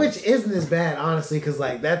one. Which isn't as bad, honestly, because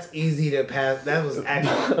like that's easy to pass. That was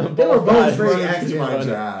actually they Both were both eyes. very Running into my accident.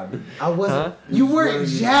 jab. I wasn't. Huh? You He's weren't running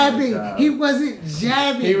into jabbing. my jab. He wasn't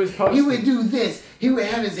jabbing. He was He posting. would do this. He would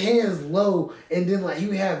have his hands low, and then like he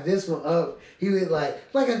would have this one up. He would like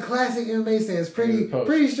a classic MMA stance, He pretty would post.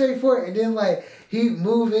 pretty straightforward. And then like he'd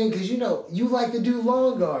move in because you know you like to do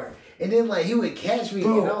long guard. And then like he would catch me,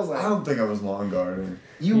 Bro, and I was like, I don't think I was long guarding.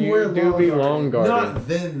 "You were do long be guarding." long guarding. Not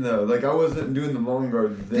then though. Like I wasn't doing the long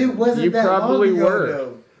guard then. It wasn't You that probably long ago, were.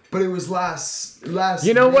 though. But it was last.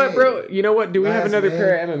 You know what, May. bro? You know what? Do we have Last another man.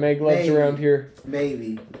 pair of MMA gloves Maybe. around here?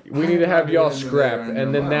 Maybe. We need to have y'all I'm scrap, gonna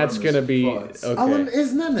and then my that's arm gonna is be fucked. okay.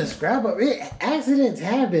 It's nothing to scrap up. Accidents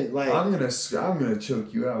happen. Like I'm gonna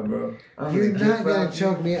choke you out, bro. you're not gonna wrap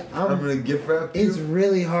choke you. me. I'm gonna gift wrap you. It's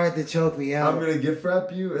really hard to choke me out. I'm gonna gift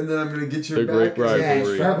wrap you, and then I'm gonna get your The back. great and Yeah,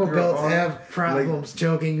 rivalry. strap purple your belts arm have problems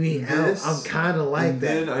choking me out. this, I'm kind of like and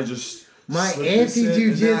that. then I just My slip this in, and then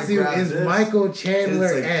I anti-jujitsu grab is this, Michael and Chandler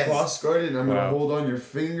it's like esque. cross guarded, and I'm Wow. gonna hold on your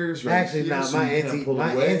fingers right Actually, here, nah, so my you can't pull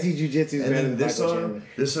away. anti-jujitsu is And better then than this Michael arm, Chandler.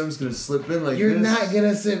 this arm's gonna slip in like You're this. not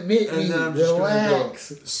gonna submit me. And then I'm just Relax.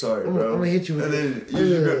 gonna go. Sorry, I'm bro. gonna hit you with And it. then you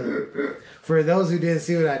just go. For those who didn't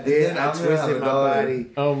see what I did, then I I'm gonna have twisted a my daughter. body.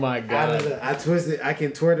 Oh my god! I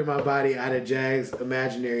contorted my body out of Jag's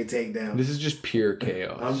imaginary takedown. This is just pure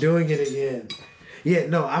chaos. I'm doing it again. Yeah,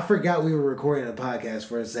 no, I forgot we were recording a podcast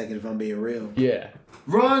for a second, if I'm being real. Yeah.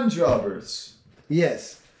 Ron Jobbers.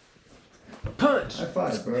 Yes. Punch. High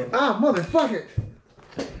five, bro. Ah, motherfucker.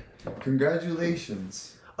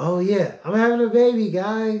 Congratulations. Oh yeah, I'm having a baby,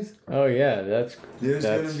 guys. Oh yeah, that's There's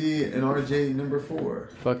That's- gonna be an RJ number 4.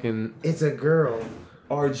 fucking. It's a girl.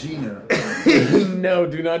 Argina. No,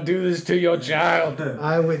 do not do this to your child.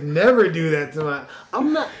 I would never do that to my.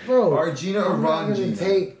 I'm not, bro. Argina or I'm not gonna Rongina?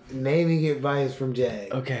 take naming advice from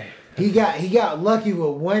Jag. Okay. He got lucky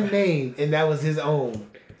with one name, and that was his own.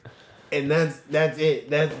 And that's it.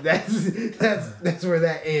 That's where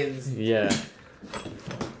that ends. Yeah.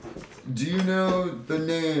 Do you know the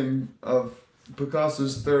name of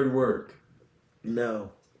Picasso's third work? No.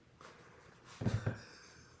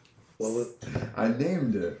 What was? I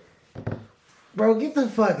named it. Bro, get the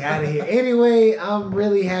fuck out of here. Anyway, I'm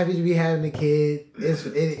really happy to be having a kid.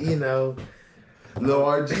 You know. Lil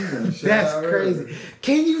Argina. Shout That's out her. crazy.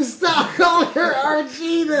 Can you stop calling her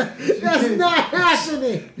Argina? That's not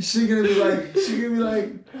happening. She gonna be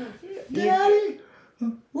like, Daddy,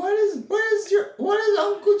 what is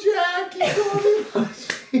Uncle Jack? He called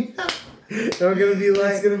me. I'm gonna be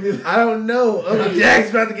like, It's gonna be like, I don't know. Uncle Jack's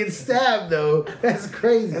about to get stabbed though. That's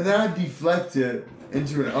crazy. and then I deflect it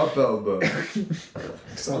into an up elbow.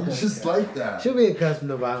 So I'm just like that. She'll be accustomed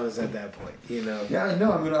to violence at that point, you know. Yeah, I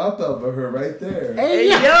know. I'm gonna up elbow her right there. Hey,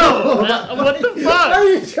 what the fuck? Are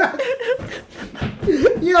you trying?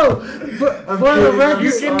 Yo, for the kidding, record,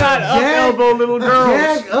 You cannot up Jag- elbow little girls.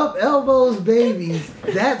 Jag up elbows babies.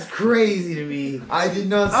 That's crazy to me. I did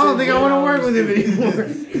not say I don't think I want to work with him anymore.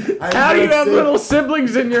 anymore. How do you have little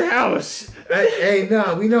siblings in your house? Hey,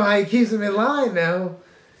 no, we know how he keeps them in line now.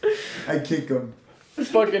 I kick him.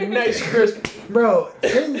 Fucking nice, crisp. Bro,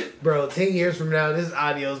 10 years from now, this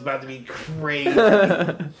audio is about to be crazy.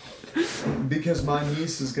 Because my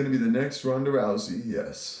niece is gonna be the next Ronda Rousey.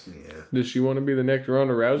 Yes. Yeah. Does she want to be the next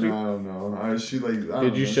Ronda Rousey? I don't know. She like. I don't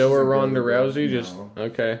Did you know. show She's her a Ronda girl, Rousey? no. Just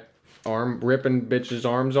okay. Arm ripping bitches'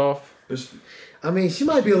 arms off. But she- I mean, she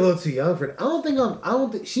might be a little too young for it. I don't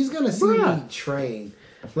think she's gonna see Bruh. me train.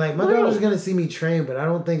 Like my Bro. daughter's gonna see me train, but I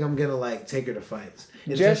don't think I'm gonna like take her to fights.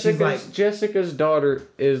 Until she's like, Jessica's daughter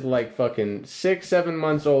is like fucking 6-7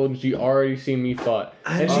 months old and she already seen me fought.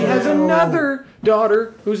 I And she has know. another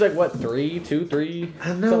daughter who's like what, 3, 2, 3?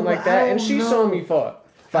 I know, something like but that. I And don't she know. saw me fight.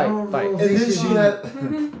 I don't Fight. know. And then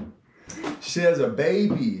should- she has a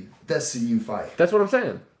baby that's seeing you fight. That's what I'm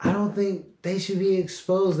saying. I don't think they should be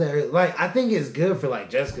exposed there. Like, I think it's good for like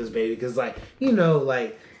Jessica's baby because, like, you know,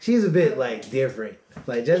 like she's a bit like different.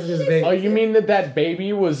 Like Jessica's baby. Oh, you mean that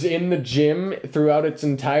baby was in the gym throughout its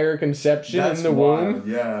entire conception in the wild, womb?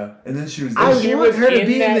 Yeah. And then she was. I She want was her to in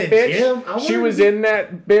be in that the bitch. gym. I want She her to was be- in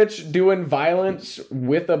that bitch doing violence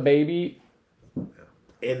with a baby.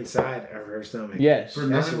 inside of her stomach. Yes. for That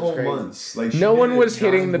 9 shit was whole crazy. months. Like she No did one it was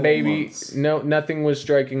 9 hitting the whole baby. months. No, nothing was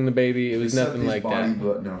striking the baby. It was Except nothing his like body that.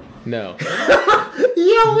 blood. No. No.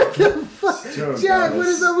 Yo, what the fuck, Joke, Jack? What guys.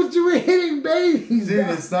 is up with you and hitting babies, Dude,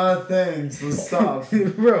 dog? it's not a thing. So stop.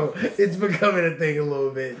 Bro, it's becoming a thing a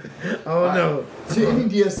little bit. Oh no. To any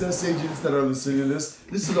DSS agents that are listening to this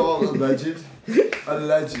is all alleged.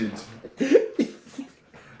 Alleged.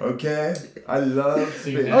 Okay? I love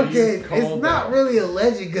See, babies. now you Okay, calm it's not down. really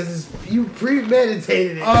alleged because you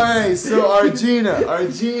premeditated it. Alright, so Argina,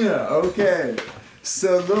 okay.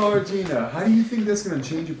 So little Argina, how do you think that's gonna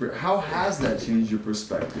change your how has that changed your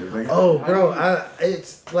perspective? Like Oh, how bro, do you-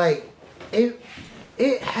 it's like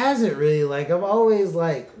it hasn't really. Like I've always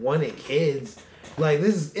like wanted kids. Like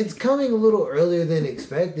it's coming a little earlier than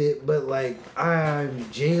expected, but like I'm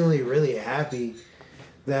genuinely really happy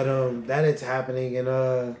that that it's happening, and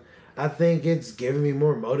I think it's giving me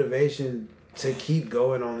more motivation to keep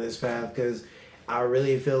going on this path because I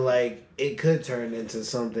really feel like it could turn into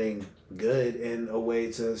something good and a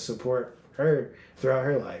way to support her throughout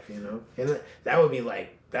her life, you know. And that would be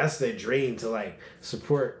like that's the dream to like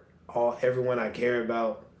support everyone I care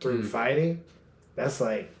about through fighting. That's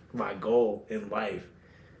like my goal in life.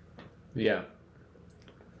 Yeah.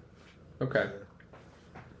 Okay.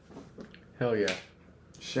 Hell yeah.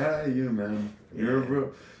 Shout out to you, man. You're a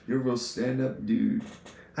real stand up dude.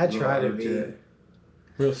 I try to Little be. RJ.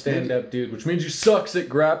 Real stand up dude, which means you sucks at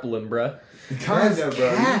grappling, bruh. Kinda, That's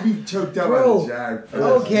bro. cat. You be choked out Bro, by the jag.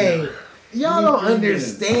 Okay, y'all You don't need 3 minutes.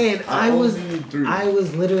 understand. I only need 3. I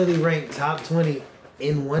was literally ranked top 20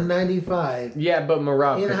 in 195. Yeah, but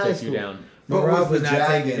Marab In could high take school. you down. But Marab was would the not jag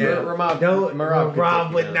take me in it? down. Marab- Don't, Marab could take Marab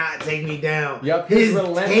you would down. not take me down. Yup, his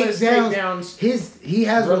relentless takedowns. He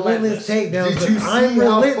has relentless takedowns, Did but you see I'm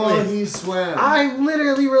how far relentless. he swam? I'm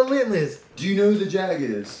literally relentless. Do you know who the jag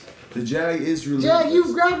is? The jag is relentless. Jag,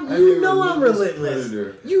 you I'm a know I'm relentless.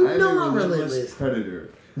 Predator. You I'm know a I'm relentless relentless. predator.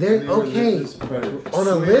 They're okay. On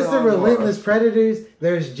a list of relentless predators,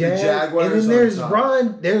 there's Jaguars and then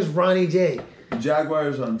on there's Ronnie J.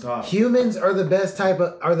 Jaguars on top. Humans are the best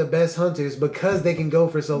hunters because they can go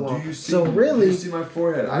for so long. Do you see, so really, do you see my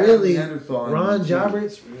forehead? really, I have Neanderthal Ron in me, too.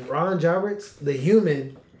 Joberts, the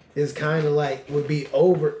human, is kind of like would be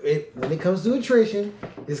over it when it comes to attrition.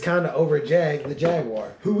 Is kind of over the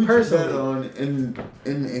Jaguar. Who would you personally bet on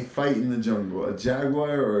in a fight in the jungle? A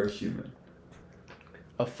jaguar or a human?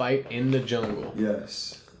 A fight in the jungle.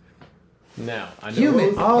 Yes. Now, I know human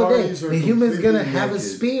both all day. parties are The human's gonna completely have a naked.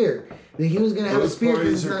 spear. The human's gonna have a Both spear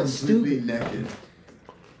because parties it's are not completely stupid. naked.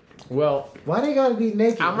 Well, Why they gotta be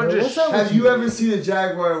naked? I'ma bro? just- What's up with Have you ever seen a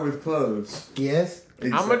jaguar with clothes? Yes.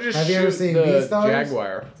 I'm gonna just Have you ever shoot seen the Beastars?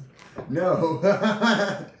 Jaguar. No.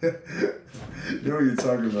 You know what you're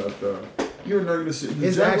talking about, though. You're not gonna shoot. The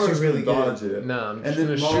It's jaguar's actually really gonna dodge it. No, I'm And just then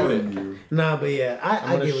gonna maul shoot it. you. Nah, but yeah, I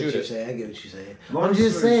gonna get what shoot you're it. saying. I get what you're saying. Long I'm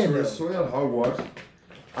just story saying short, though. Soil hogwash.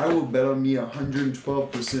 I will bet on me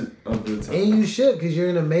 112% of the time. And you should, because you're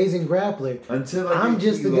an amazing grappler. Until I I'm get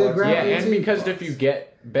just a key good locked. grappler. Yeah, and too. because if you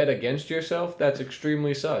bet against yourself, that's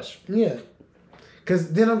extremely sus. Yeah.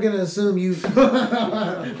 Because then I'm going to assume you.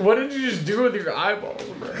 What did you just do with your eyeballs,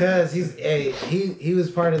 bro? Because he was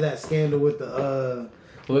part of that scandal with the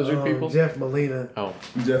Lizard people? Jeff Molina. Oh.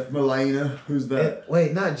 Jeff Molina, who's that?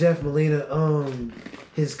 Wait, not Jeff Molina.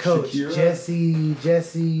 His coach, Shakira?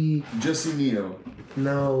 Jesse. Jesse Neo.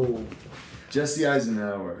 No, Jesse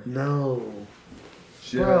Eisenhower. no.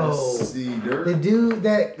 Bro. Jesse The Dirt. dude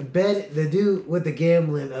that bet, the dude with the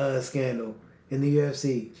gambling scandal in the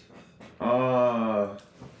UFC.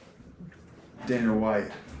 Dana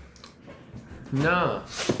White. Nah.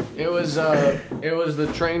 It was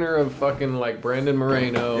the trainer of fucking like Brandon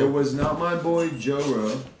Moreno. It was not my boy Joe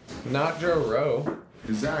Rowe. Not Joe Rowe.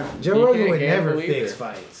 Exactly. Joe He Rogan can't would never gamble either. fix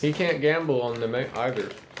fights. He can't gamble on them either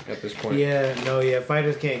at this point. Yeah,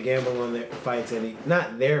 fighters can't gamble on their fights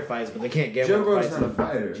not their fights, but they can't gamble Joe on Rogan's fights not a in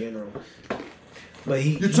fighter. general. But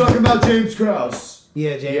he, You're talking about James Krause.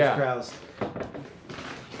 yeah, James Yeah. Krause.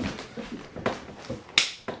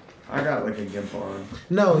 I got like a gimp on.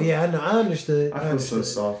 No, yeah, I know, I understood. I feel so understood.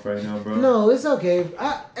 soft right now, bro. No, it's okay.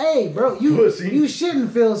 Hey, bro, Pussy. you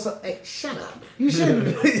shouldn't feel so. Hey, shut up. You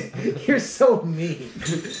shouldn't. You're so mean.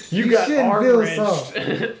 You got shouldn't arm feel wrenched. soft.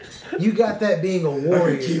 You got that being a Like a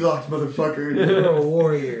warrior. key locked motherfucker. You're a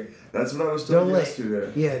warrior. That's what I was told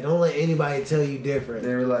yesterday. Don't let anybody tell you different.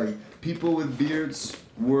 They were like, people with beards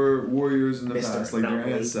were warriors in the Mr. past, like their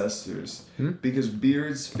Nobly. ancestors. Hmm? Because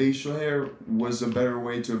beards, facial hair was a better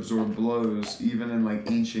way to absorb blows, even in like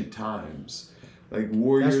ancient times. Like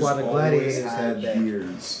warriors That's why the always gladiators had had that.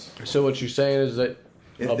 beards. So what you're saying is that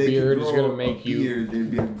If a they could beard is grow gonna a make you. beard,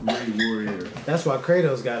 they'd be a great warrior. That's why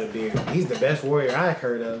Kratos got a beard. He's the best warrior I've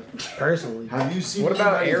heard of, personally. Have you seen? What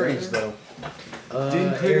about anybody's Ares other- though?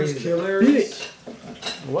 Didn't Kratos Ares- kill Ares?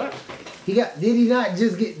 What? Did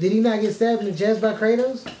he not get stabbed in the chest by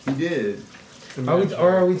Kratos? He did.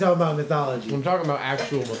 Are we talking about mythology? I'm talking about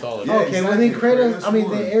actual mythology. Yeah, Okay, well then exactly. Kratos. Kratos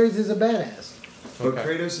won. then Ares is a badass. But Okay.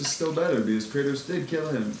 Kratos is still better because Kratos did kill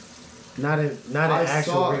him. Not in I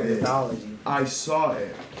actual saw Greek it. mythology. I saw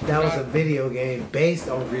it. That was a video game based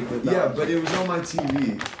on Greek mythology. Yeah, but it was on my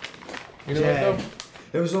TV. You know Jag. what though?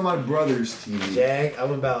 It was on my brother's TV. Jag,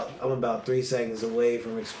 I'm about 3 seconds away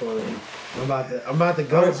from exploding. I'm about to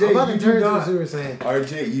go. RJ, I'm about to you do turn to not- a Super Saiyan.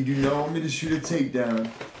 RJ, you do not want me to shoot a takedown.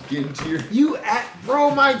 Get into your.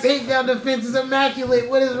 Bro, my takedown defense is immaculate.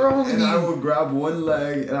 What is wrong with And I you? will grab one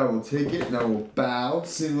leg and I will take it and I will bow,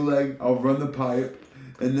 single leg. I'll run the pipe.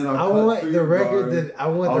 And then I'll I cut want through the your record guard. that I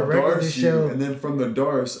want I'll the record to darce show. you, and then from the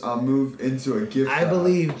darce, I'll move into a gift. I wrap.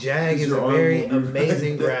 believe Jag is Your a arm very will be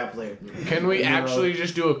amazing right grappler. Can we You know. actually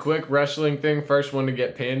just do a quick wrestling thing? First one to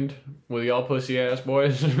get pinned with y'all pussy ass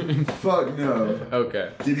boys. Fuck no.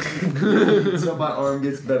 Okay. Did you until my arm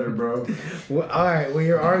gets better, bro? Well, all right, when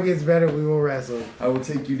your arm gets better, we will wrestle. I will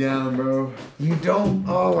take you down, bro. You don't.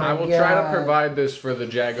 Oh my I will God. try to provide this for the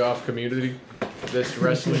Jagoff community. This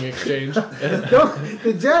wrestling exchange.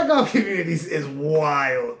 The Jagoff community is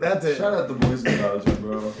wild. That's it. Shout out the boys in Belgium,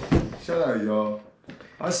 bro. Shout out y'all.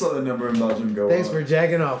 I saw the number in Belgium go Thanks up. for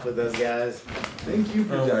jagging off with us, guys. Thank you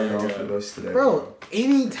for Oh jagging my off God. with us today. Bro,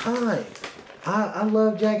 anytime. I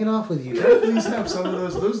love jagging off with you. Can I please have some of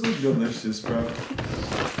those? Those look delicious, bro.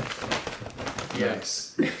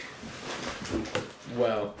 Yes.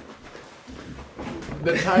 Well,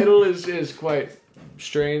 the title is quite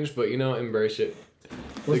strange, but you know, embrace it.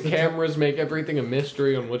 What's The cameras make everything a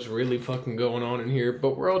mystery on what's really fucking going on in here,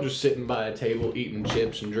 but we're all just sitting by a table eating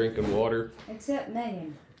chips and drinking water. Except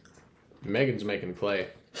Megan. Megan's making clay.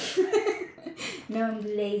 No, I'm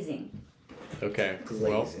glazing. Okay.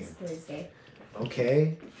 Glazing. It's Thursday.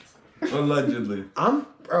 Okay. Allegedly.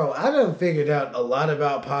 Bro, I done figured out a lot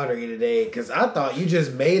about pottery today because I thought you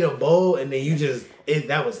just made a bowl and then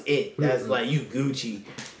that was it. That's like you Gucci.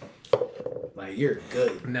 Like you're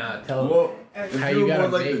good. Nah, tell them. Well, if How you you were gotta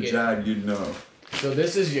more like make the it. Jag, you'd know. So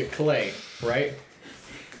this is your clay, right?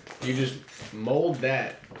 You just mold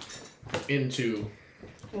that into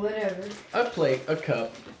Whatever. a plate, a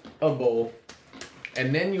cup, a bowl,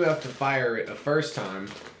 and then you have to fire it a first time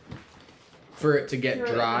for it to get For it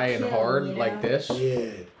to dry and kill, hard you like know? this.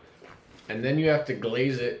 Yeah. And then you have to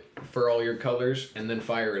glaze it for all your colors and then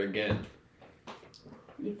fire it again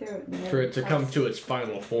You throw it in the for it to come house. to its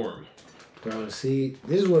final form. Bro, see,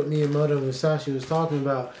 this is what Miyamoto Musashi was talking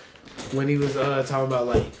about when he was talking about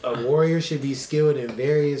like a warrior should be skilled in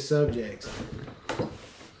various subjects.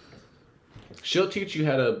 She'll teach you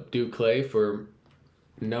how to do clay for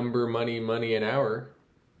money an hour.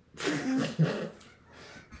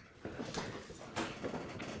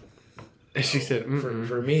 She said,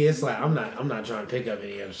 For me, it's like I'm not trying to pick up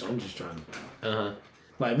any other. So I'm just trying to uh-huh.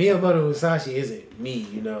 like Miyamoto Musashi isn't me,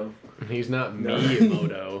 you know. He's not No.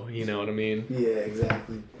 Miyamoto, you know what I mean? Yeah,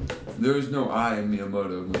 exactly. There is no I in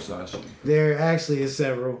Miyamoto Musashi. There actually is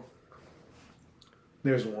several.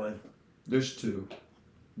 There's one. There's two.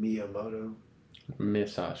 Miyamoto.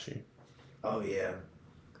 Misashi. Oh yeah.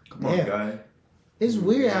 Come on, Yeah. guy. It's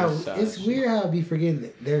weird how Musashi. I be forgetting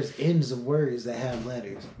that there's ends of words that have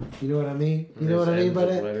letters. You know what I mean? You know what I mean by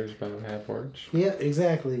that? Letters don't have words. Yeah,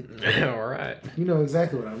 exactly. All right. You know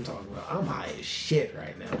exactly what I'm talking about. I'm high as shit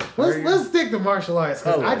right now. Let's stick to martial arts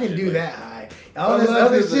because I can Allegedly. do that high. All this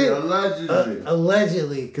other shit, Allegedly.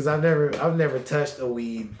 allegedly, because I've never touched a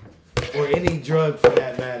weed or any drug for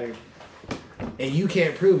that matter, and you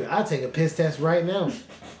can't prove it. I'll take a piss test right now.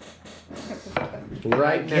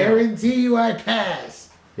 Right now. Guarantee you I pass.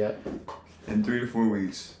 Yep. In 3 to 4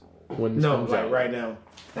 weeks. When this No, comes like out. right now.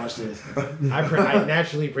 Watch this. I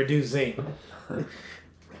naturally produce zinc.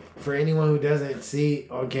 For anyone who doesn't see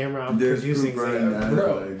on camera, I'm There's producing proof right zinc. now.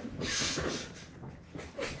 Bro.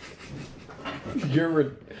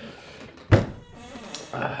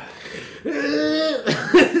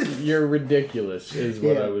 You're ridiculous, is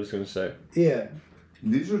what Yeah. I was gonna say. Yeah,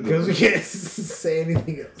 These are because we the can't say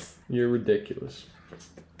anything else. You're ridiculous.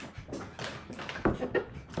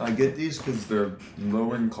 I get these because they're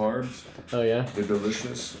low in carbs. Oh yeah, They're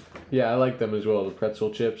delicious. yeah, I like them as well. The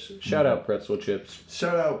pretzel chips. Shout out pretzel chips.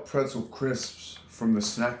 Shout out Pretzel Crisps from the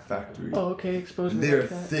Snack Factory. Oh, okay, expose me. They're like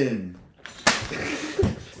that. thin.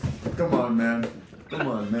 Come on, man. Come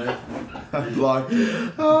on, man. I blocked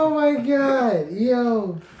it. Oh my god,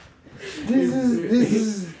 yo, this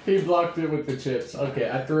is He blocked it with the chips. Okay,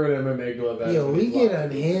 I threw an MMA glove at yo. him. We He get blocked it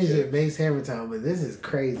with the unhinged chips. at base hammer time, but this is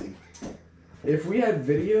crazy. If we had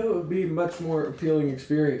video, it would be a much more appealing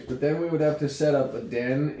experience. But then we would have to set up a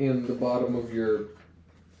den in the bottom of your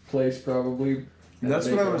place, probably. and That's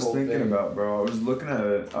make what I a was whole thinking thing. about, bro. I was looking at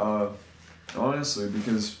it, honestly,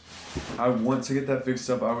 because I want to get that fixed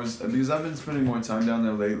up. Because I've been spending more time down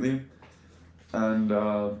there lately, and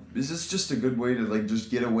this is just a good way to like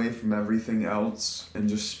just get away from everything else and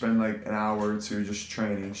just spend like an hour or two just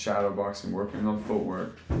training, shadow boxing, working on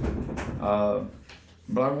footwork.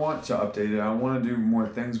 But I want to update it. I want to do more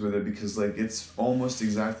things with it because like it's almost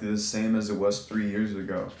exactly the same as it was 3 years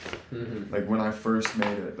ago. Mm-hmm. Like when I first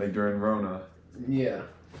made it, like during Rona. Yeah.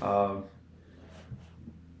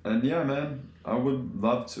 And yeah, man, I would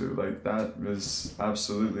love to. Like that was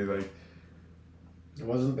absolutely like,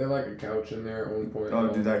 Wasn't there like a couch in there at one point? oh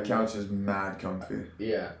dude, that couch is mad comfy.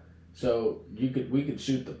 Yeah. So we could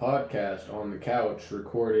shoot the podcast on the couch,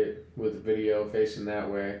 record it with video facing that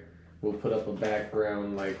way. We'll put up a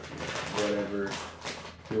background, like whatever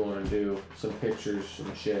you want to do, some pictures,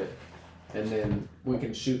 some shit, and then we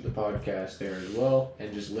can shoot the podcast there as well,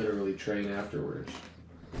 and just literally train afterwards.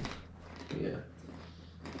 Yeah.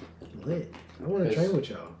 Lit. I want to It's- train with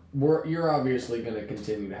y'all. You're obviously going to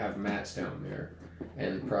continue to have mats down there,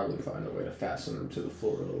 and probably find a way to fasten them to the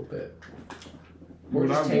floor a little bit. Or What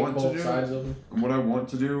just I take want to both do- sides of them. What I want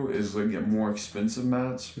to do is like get more expensive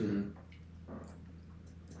mats. Mm-hmm.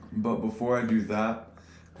 But before I do that,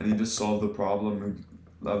 I need to solve the problem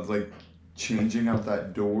of like changing out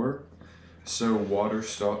that door so water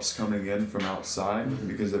stops coming in from outside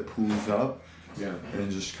because it pools up Yeah. and it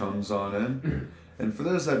just comes on in. And for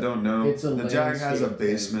those that don't know, It's a the Jag has a landscape thing.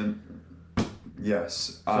 basement.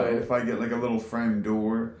 Yes. So- If I get like a little frame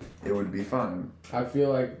door, it would be fine. I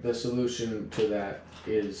feel like the solution to that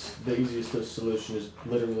is the easiest solution is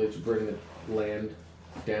literally to bring the land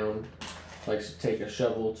down. Like take a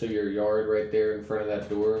shovel to your yard right there in front of that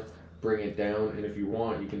door, bring it down, and if you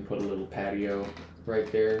want, you can put a little patio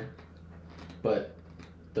right there. But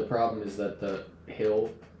the problem is that the hill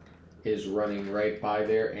is running right by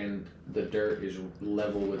there, and the dirt is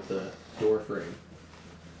level with the door frame.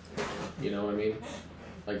 You know what I mean?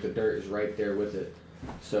 Like the dirt is right there with it.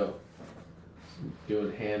 So,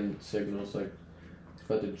 doing hand signals like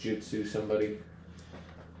about to jutsu somebody.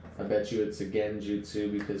 I bet you it's again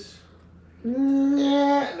jutsu because.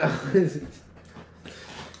 No.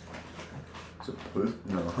 It's a puss?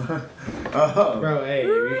 No. Bro,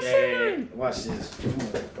 hey, watch this.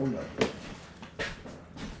 Hold on.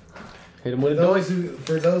 Hit him with a noise.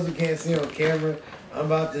 For those who can't see on camera, I'm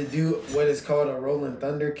about to do what is called a rolling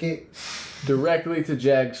thunder kick. Directly to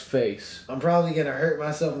Jag's face. I'm probably gonna hurt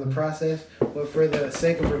myself in the process, but for the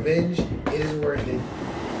sake of revenge, it is worth it.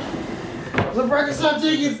 LeBron, stop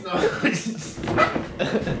tickets! No.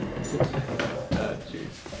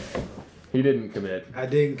 Jeez. He didn't commit. I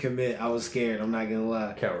didn't commit. I was scared. I'm not gonna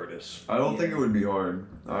lie. Cowardice. I don't think it would be hard.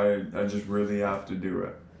 I just really have to do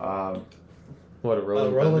it. What, a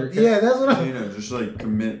rolling thunder kick? Yeah, that's what I. You know, just like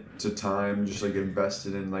commit to time, just like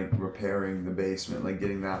invested in like repairing the basement, like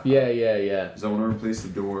getting that. Yeah. Because I want to replace the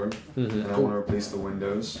door, and I want to replace the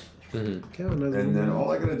windows. And then all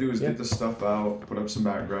I gotta do is get the stuff out, put up some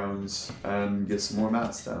backgrounds, and get some more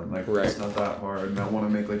mats down. Like, it's not that hard. And I want to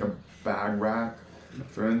make like a bag rack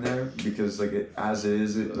for in there because like it as it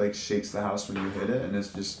is, it like shakes the house when you hit it, and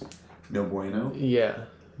it's just no bueno. Yeah.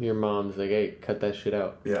 Your mom's like, hey, cut that shit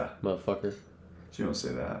out, Yeah, motherfucker. she don't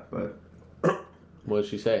say that, but What did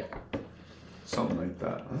she say? something like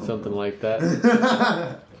that. I don't Something know. like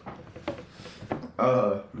that?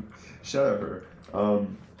 Shout out her.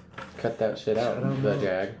 Cut that shit out, the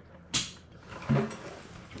Jag.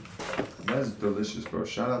 That's delicious, bro.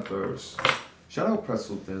 Shout out those. Shout out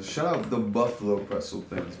pretzel thins. Shout out the buffalo pretzel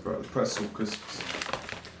thins, bro. Pretzel crisps.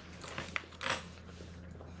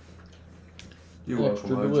 You're welcome,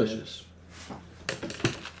 Extra RJ. delicious.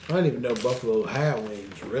 I didn't even know Buffalo had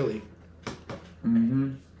wings, really.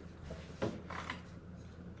 Mm-hmm.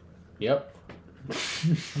 Yep.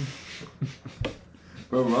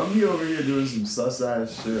 Bro, Rummy over here doing some sus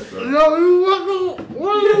ass shit, bro. No, you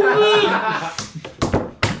what do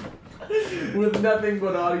you With nothing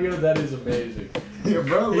but audio, that is amazing. Yeah,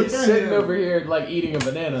 bro, look He's at sitting him. over here like eating a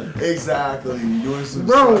banana. Exactly, doing some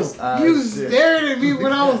Bro, sus ass you shit. stared at me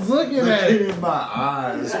when I was looking at Looking it. in my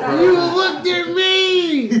eyes, bro. You looked at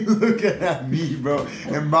me. You looking at me, bro,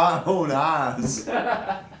 in my own eyes.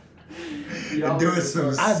 Y'all Doing are some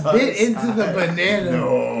I sus bit into the ass- banana.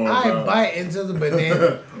 No, I bro. bite into the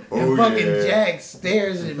banana. Oh, And fucking yeah. Jack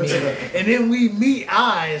stares at me. And then we meet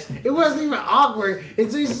eyes. It wasn't even awkward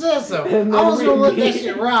until you said something. And I then was we gonna let that meet.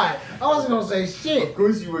 shit ride. I wasn't gonna say Of shit.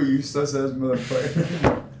 course you were, you sus ass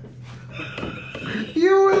motherfucker.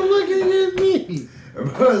 You were looking at me.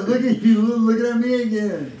 Bro, look at you looking at me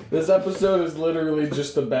again. This episode is literally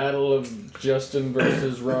just a battle of Justin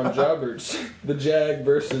versus Ron Joberts. The Jag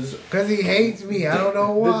versus Cause he hates me. I don't know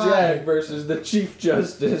the why. Jag versus the Chief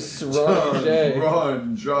Justice, Ron J.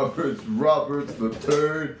 Ron Roberts the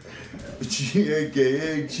Third,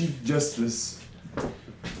 aka Chief Justice.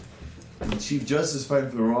 And Chief Justice fighting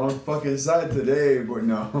for the wrong fucking side today, but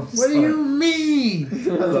no. I'm What do you mean?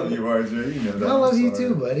 I love you, RJ. You know that. I love I'm you sorry.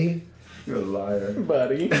 too, buddy. You're a liar.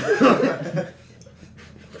 Buddy.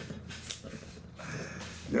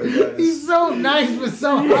 Yo, guys. He's so nice but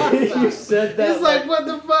so hostile. You said that. He's like, what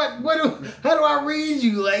the fuck? How do I read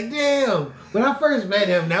you? Like, damn. When I first met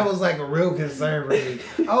him, that was like a real concern for me.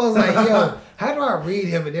 I was like, yo, how do I read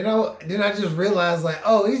him? And then I just realized, like,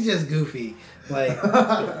 oh, he's just goofy. Like,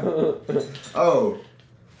 Oh,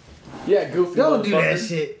 Yeah, goofy. don't do that motherfucker.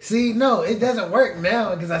 shit. See, no, it doesn't work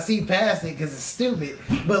now because I see past it because it's stupid.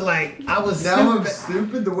 But like, I was now I'm stupid.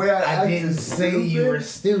 stupid the way I I act didn't is say you stupid? were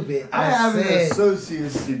stupid. I have an said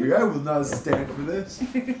associate's degree. I will not stand for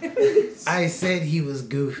this. I said he was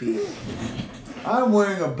goofy. I'm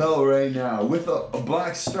wearing a belt right now with a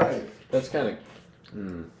black stripe. That's kind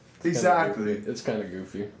of. Exactly. It's kind of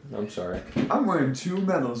goofy. I'm sorry. I'm wearing 2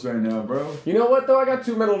 medals right now, bro. You know what though? I got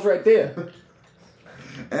 2 medals right there.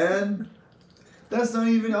 And that's not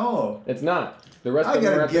even all. It's not. The rest I of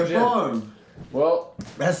them are got a at the gimp gym. arm. Well,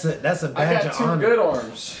 That's a I badge got of 2 honor. good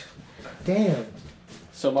arms, Damn.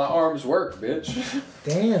 so my arms work, bitch.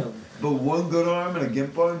 Damn. But 1 good arm and a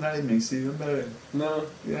gimp arm, that makes it even better. No,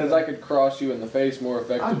 Yeah. because I could cross you in the face more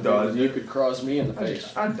effectively dodge than you it. could cross me in the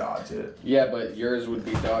face. I dodge it. Yeah, but yours would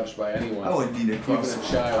be dodged by anyone. I wouldn't need to cross. Even a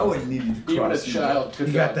child. I wouldn't need to Even a cross. child could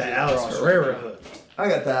You got dodge that it Alex across Ferreira you. hook. I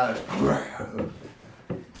got that.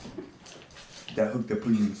 That hook that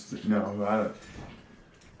put you. No, I don't.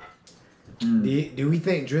 Do we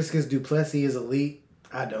think Driscus Duplessis is elite?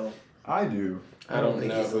 I don't. I do. I don't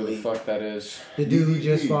think know he's who the elite. fuck that is. The dude who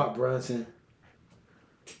just DDP. fought Brunson.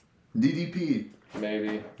 DDP.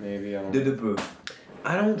 Maybe I don't know. DDP.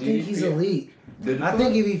 I don't think he's elite. DDP. I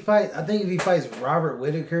think if he fights Robert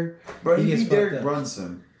Whitaker, Bro, he he gets beat fucked Derek up.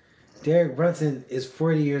 Brunson. Derek Brunson is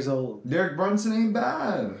 40 years old. Derek Brunson ain't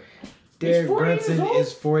bad. Derek 40 years Brunson old?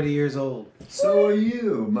 is 40 years old. So are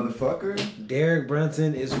you, motherfucker. Derek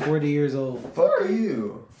Brunson is 40 years old. Fuck are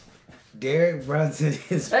you. Derek Brunson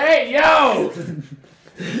is. Hey, yo!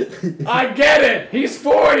 I get it! He's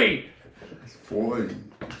 40! 40.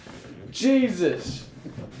 Jesus.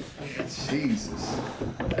 Jesus.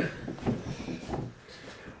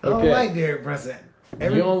 I don't Okay. like Derek Brunson. You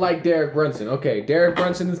don't like Derek Brunson. Okay, Derek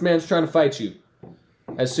Brunson, this man's trying to fight you.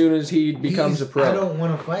 As soon as he becomes a pro. I don't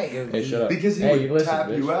want to fight him. Hey, shut up. Because he Hey, would listen, tap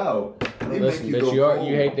bitch. you out. He'd Listen, make bitch, go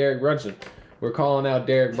you hate Derek Brunson. We're calling out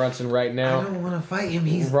Derek Brunson right I now. don't want to fight him.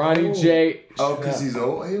 He's Ronnie old. J. Oh, because he's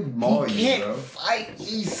old? He'd maul He you, can't bro. fight.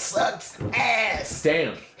 He sucks ass.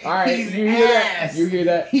 Damn. All right, He's you hear that? ass. You hear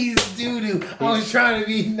that? He's doo-doo. I was trying to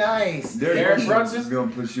be nice. Derek Brunson? is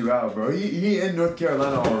gonna push you out, bro. He in North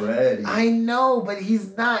Carolina already. I know, but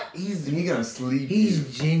he's not. He's He gonna sleep. he's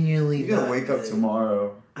you. genuinely. He gonna not wake up good.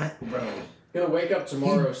 tomorrow. Bro. Gonna wake up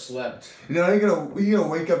tomorrow slept. You know, he gonna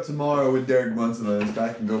wake up tomorrow with Derek Brunson on his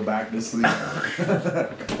back and go back to sleep.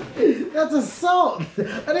 That's assault.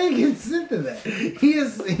 I didn't consent to that. He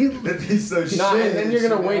is. He, If he's so shit, Nah, and then you're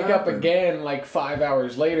gonna shit wake up happen. again like 5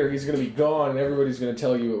 hours later. He's gonna be gone, and everybody's gonna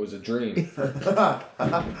tell you it was a dream. You're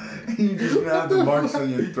just gonna have the marks on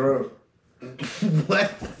your throat.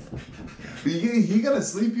 what? But he gonna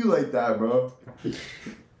sleep you like that, bro.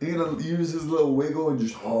 He's gonna use his little wiggle and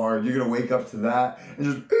just hard. You're gonna wake up to that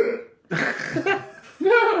and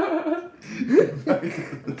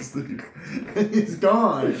just sleep. And he's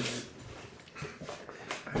gone.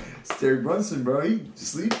 It's Derek Brunson, bro. He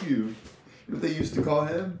sleep you. You know what they used to call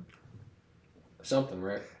him? Something,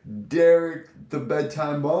 right? Derek the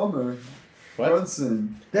bedtime bomber. What?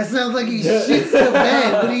 Brunson. That sounds like he shits the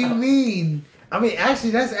bed. What do you mean? I mean,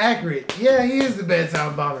 actually, that's accurate. Yeah, he is the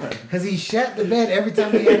bedtime bomber because he shat the bed every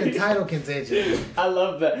time he had a title contention. I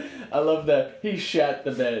love that. I love that. He shat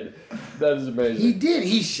the bed. That is amazing. He did.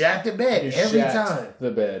 He shat the bed He every shat time.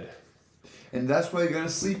 the bed. And that's why you're gonna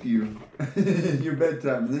sleep you in your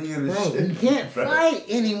bedtime. And then you're gonna Bro, shit. he can't fight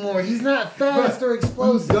anymore. He's not fast or He's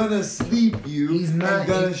explosive. gonna sleep you. He's not and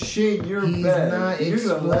gonna ex- shit in your he's bed. not You're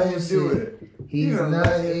gonna let him do explosive. it. He's You're gonna not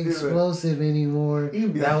let him do it. explosive anymore. He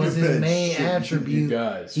can be That on was your his bed main shitting. You attribute.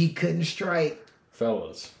 guys, He couldn't strike.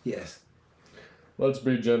 fellas, Yes. let's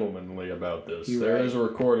be gentlemanly about this. You're There right. is a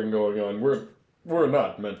recording going on. We're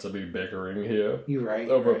not meant to be bickering here You're right.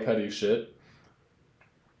 over right. petty shit.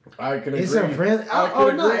 I can agree. It's a friend. I can Oh,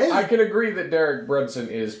 agree. no, it's- I can agree that Derek Brunson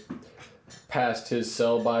is past his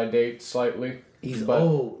sell-by date slightly. He's but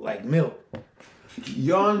old, like milk.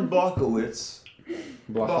 Jan Blachowicz.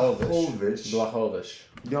 Blachowicz. Blachowicz.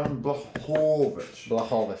 Jan Blachowicz.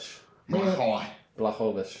 Blachowicz.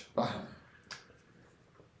 Blachowicz.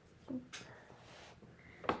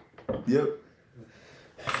 Yep.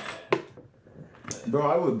 Bro,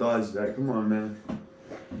 I would dodge that. Come on, man.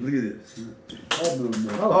 Look at this.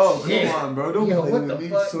 Oh, shit. come on, bro. Don't Yo, play what with the me.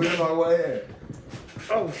 fuck? Swing my way.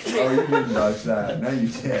 Oh Oh, you didn't dodge that. Now you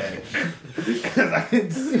dead. Because I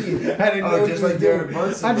didn't see it. I didn't know Oh, what just you like was Derek doing.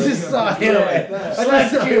 Brunson. I bro. just You saw gotta him. do it like that. I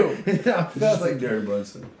just saw you. him. I felt Just like Derek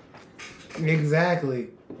Brunson. Exactly.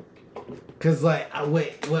 Cause like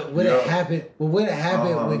what would have Yeah. happened? What would have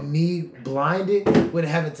happened Uh-huh. with me blinded would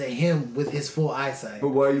have happened to him with his full eyesight. But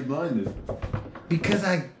why are you blinded? Because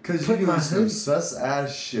I Cause put you're my doing some hoodie. sus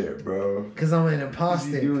ass shit, bro. Because I'm an Cause you're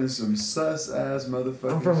imposter. doing some sus ass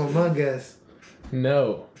motherfuckers. I'm from Among Us.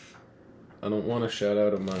 No. I don't want to shout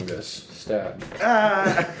out Among Us. Stab.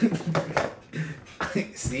 Ah.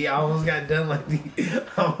 See, I almost got done like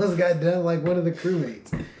one of the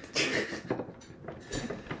crewmates.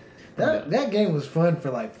 That game was fun for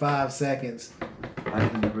like 5 seconds. I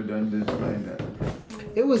ain't never done this like that.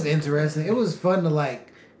 It was interesting. It was fun to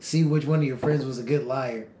like see which one of your friends was a good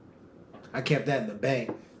liar. I kept that in the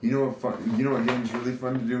bank. You know what fun? You know what game's really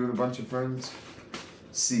fun to do with a bunch of friends?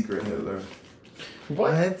 Secret Hitler.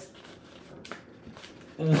 What?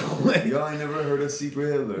 What? Y'all ain't never heard of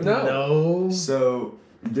Secret Hitler? No. No. So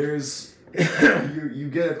there's you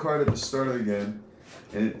get a card at the start of the game,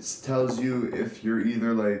 and it tells you if you're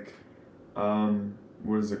either like,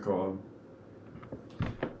 what is it called?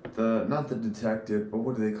 Not the detective, but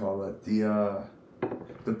what do they call it?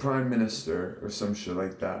 The prime minister or some shit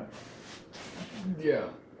like that. Yeah.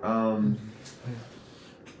 Um,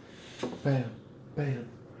 Bam. Bam.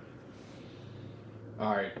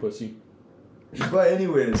 All right, pussy. But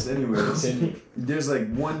anyways, Continue. there's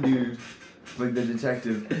like one dude, like the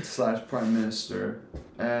detective / prime minister,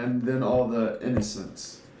 and then all the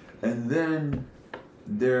innocents, and then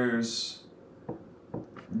there's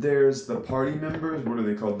the party members. What are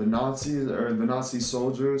they called? The Nazis or the Nazi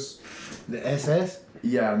soldiers? The SS?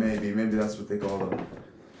 Yeah, maybe that's what they call them.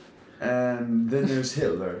 And then there's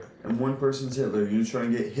Hitler, and one person's Hitler. You're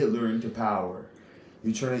trying to get Hitler into power.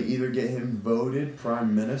 You're trying to either get him voted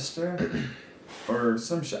prime minister, or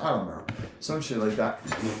some shit. I don't know, some shit like that.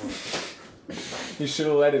 You should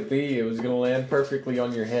have let it be. It was gonna land perfectly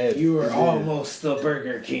on your head. You were almost the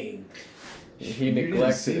Burger King. He You didn't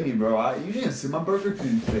neglected see it. me, bro. You didn't see my Burger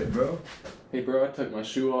King fit, bro. Hey, bro, I took my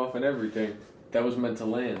shoe off and everything. That was meant to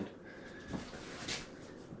land.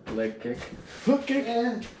 Leg kick. Hook kick.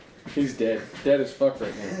 Yeah. He's dead. Dead as fuck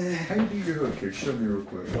right now. How you do your hook kick? Show me real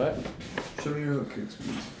quick. What? Show me your hook kicks,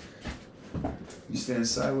 please. You stand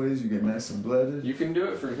sideways, you get nice and blooded, You can do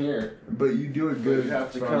it from here. but you do it But good you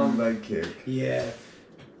have to from come- leg kick. Yeah.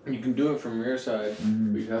 You can do it from your side,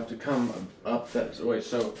 Mhm. but you have to come up that way.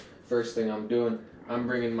 So, first thing I'm doing, I'm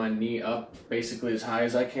bringing my knee up basically as high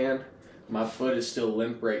as I can. My foot is still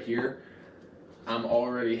limp right here. I'm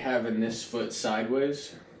already having this foot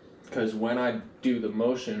sideways, because when I do the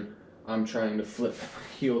motion, I'm trying to flip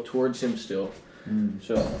heel towards him still. Mm.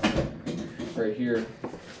 So, right here,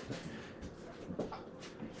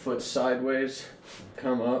 foot sideways,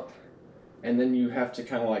 come up, and then you have to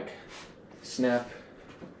kind of like snap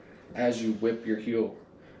as you whip your heel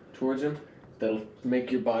towards him. That'll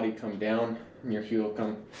make your body come down and your heel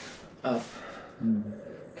come up, Mm.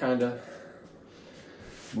 kind of.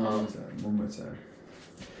 One more time.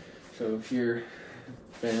 So here,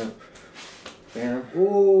 bam, bam.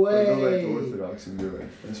 Oh, I go like the hey. Orthodox and do it.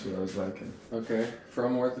 That's what I was liking. Okay,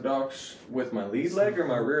 from orthodox with my lead leg or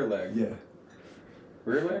my rear leg? Yeah.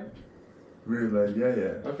 Rear leg? Rear leg,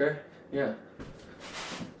 yeah. Okay, yeah.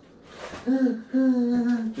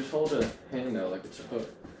 Just hold a hand out like it's a hook.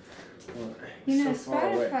 Well, You know, so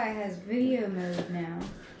far away. Spotify has video mode now.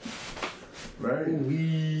 Right?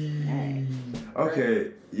 Hey.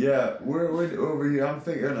 Okay, yeah, we're over here. I'm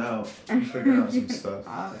figuring out some stuff.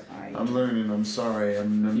 I'm learning. I'm sorry.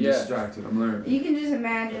 I'm Yeah. distracted. I'm learning. You can just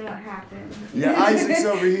imagine what happened. Yeah, Isaac's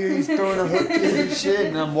over here. He's throwing a hook kick and shit,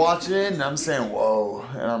 and I'm watching it, and I'm saying, "Whoa!"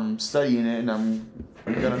 And I'm studying it, and I'm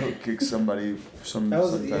gonna hook kick somebody. That was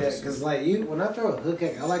sometimes. because like when I throw a hook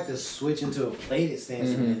kick, I like to switch into a plated stance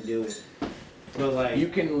and then do it. But like You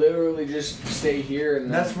can literally just stay here and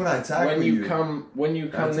then That's when I tackle when you come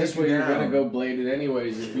I'll this take you way, you're gonna down. go bladed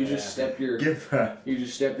anyways. If you just step your Give that.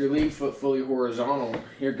 lead foot fully horizontal,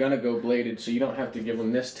 you're gonna go bladed. So you don't have to give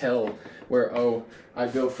them this tell where I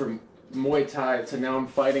go from Muay Thai to now I'm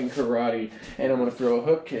fighting karate and I'm gonna throw a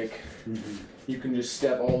hook kick. You can just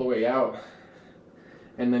step all the way out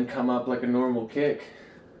and then come up like a normal kick.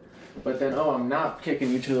 But then I'm not kicking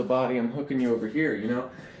you to the body. I'm hooking you over here. You know.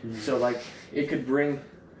 So like it could bring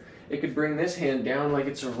this hand down like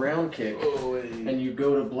it's a round kick, and you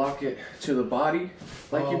go to block it to the body,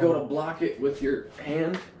 like you go to block it with your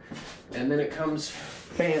hand, and then it comes,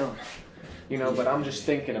 bam, you know. But I'm just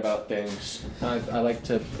thinking about things. I like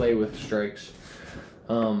to play with strikes,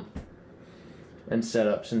 and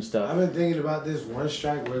setups and I've stuff. been thinking about this one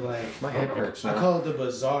strike where like My head hurts I now. call it the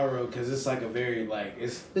Bizarro because it's like a very like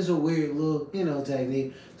it's a weird little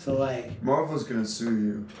technique. So like Marvel's gonna sue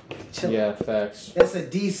you. chill. Yeah, facts. That's a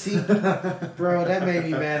DC, bro. That made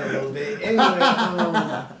me mad a little bit.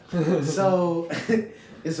 Anyway, so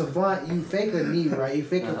it's a flying. You fake a knee, right? You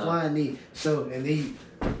fake a flying knee. So and then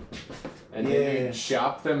And then you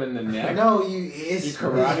chop them in the neck. no, it's You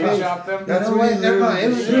karate it's- chop them. That's you know what what? he Never mind. It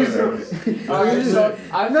was literally Alright, so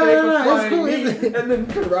I No, fake no, a it's flying cool. knee and then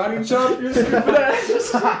karate chop your stupid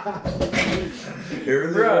ass. It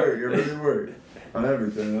really Bruh. worked. It really worked. On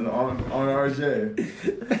everything. And on RJ.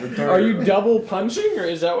 The third. Are you double punching, or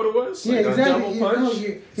is that what it was? Yeah, Like a exactly. double You know, punch?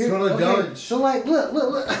 It's called a dodge. So like, look.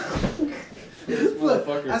 This Look,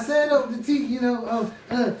 motherfucker. I set up the teeth,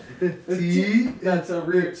 T. That's a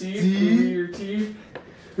rear teeth. Teeth. Rear teeth.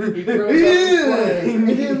 He throws up his flying and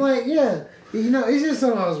knee. then like, it's just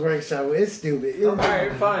something I was workshopping with. It's stupid.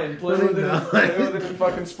 Alright, fine. Play with it. Play with it in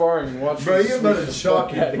fucking sparring and watch. Bro, me you about sweep to the chop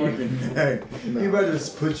fuck your out of you. fucking neck. You about to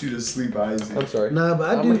just put you to sleep, Isaac. I'm sorry. Nah, but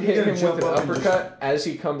I I'm do. gonna hit gonna him jump with an up and just- uppercut as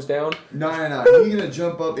he comes down. No. He's gonna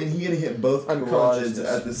jump up and he's gonna hit both carotids Unconsciousness.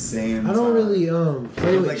 at the same time. I don't really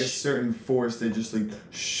play With with like a certain force that just like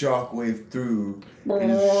shockwave through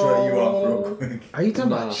and just shut you off real quick. Are you talking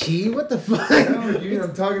Nah. about chi? What the fuck? No, dude,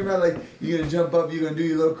 I'm talking about like you're gonna jump up, you're gonna do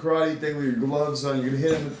your little karate thing with your gloves on, you're gonna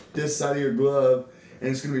hit him with this side of your glove, and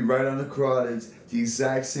it's gonna be right on the carotids, the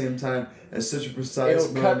exact same time, at such a precise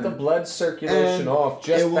It'll cut the moment. blood circulation And off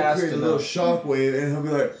just it will fast create a little enough. shock wave, and he'll be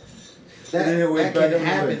like, That, and then he'll wake that back can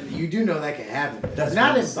up and be happen. You do know that can happen. That's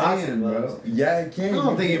not what in I'm boxing saying, gloves. bro. Yeah, it I can.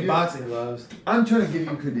 don't You think can in do- boxing gloves. I'm trying to give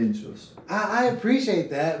you credentials. I appreciate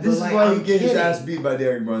that. This but is like, why I'm he gets his kidding. ass beat by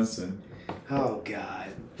Derek Brunson. Oh God.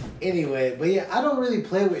 Anyway, but yeah, I don't really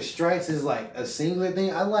play with strikes as like a singular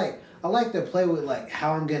thing. I like to play with like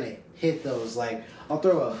how I'm gonna hit those. Like I'll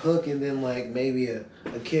throw a hook and then like maybe a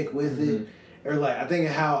kick with it. Or like I think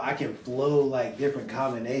of how I can flow like different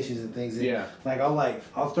combinations and things. And, Yeah. Like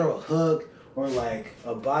I'll throw a hook or like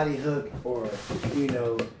a body hook or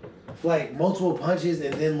like multiple punches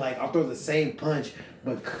and then like I'll throw the same punch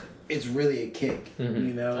but it's really a kick.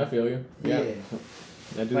 I feel you. Yeah.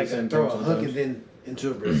 I do Like the same throw thing a hook sometimes. and then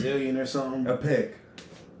into a Brazilian or something. A pick.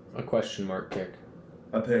 A question mark kick.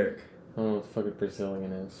 A pick. I don't know what the fuck a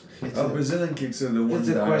Brazilian is. It's Oh, a- Brazilian kicks are the ones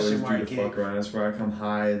a that I always question do mark to kick. fuck around. That's where I come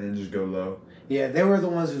high and then just go low. Yeah, they were the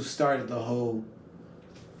ones who started the whole.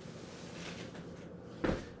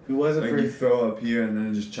 If it wasn't Like for you throw up here and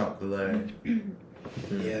then just chop the leg.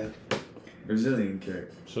 yeah, Brazilian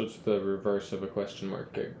kick. So it's the reverse of a question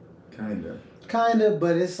mark kick. Kinda. kind of,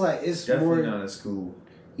 but it's like it's Definitely more. not as cool.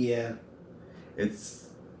 Yeah, It's.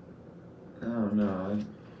 I don't know.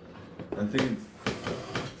 I think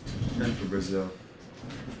it's meant for Brazil.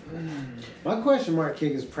 my question mark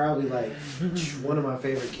kick is probably like one of my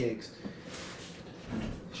favorite kicks.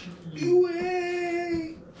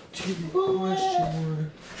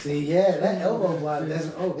 See, yeah, that elbow block. That's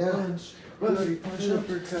gosh.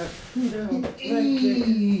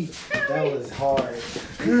 That was hard.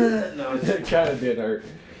 No, It kind of did hurt.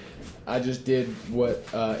 I just did what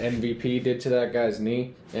MVP did to that guy's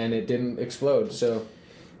knee, and it didn't explode. So,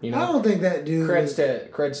 you I know, don't think that dude. creds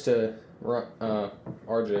to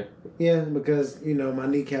RJ. Yeah, because my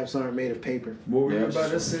kneecaps aren't made of paper. What were you Yeah.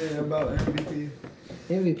 about to say about MVP?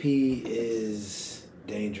 MVP is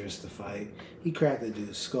dangerous to fight. He cracked the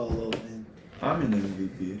dude's skull open. I'm an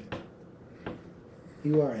MVP.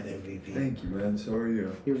 You are an MVP. Thank you, man. So are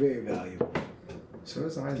you. You're very valuable. So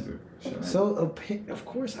is Isaac. Shut up. So, of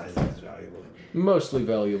course, Isaac is valuable. Mostly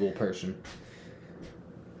valuable person.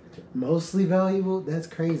 Mostly valuable? That's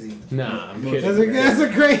crazy. Nah, I'm That's kidding.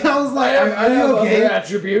 a great. I was like, are you other okay?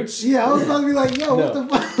 attributes. Yeah, I was about to be like, yo, what No, the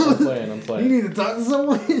fuck? I'm playing. I'm You playing. need to talk to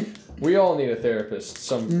someone. We all need a therapist.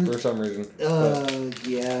 For some reason.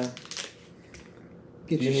 Yeah.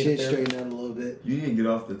 Get Do you your need shit a therapist? straightened out a little bit. You need to get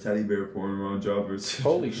off the teddy bear porn around jobbers.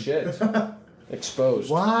 Holy shit. Exposed.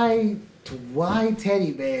 Why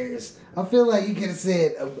teddy bears? I feel like you could have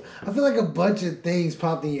said. I feel like a bunch of things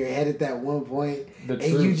popped in your head at that one point, The and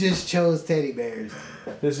you truth. just chose teddy bears.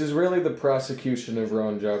 This is really the prosecution of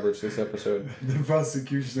Ron Jobbers this episode. The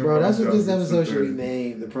prosecution of Bro, that's Ron what this Jobbers, episode the should be third.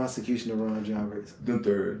 named: the prosecution of Ron Jobbers. The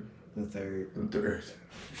third. The third. The third.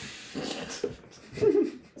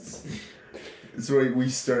 So we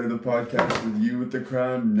started the podcast with you with the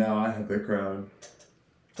crown. Now I have the crown.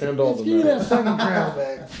 And all the Give me that medals. fucking crown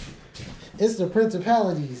back. It's the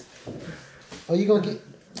principalities. Oh, you gonna get?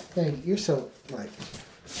 Thank you. You're so like.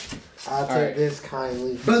 I'll take right. this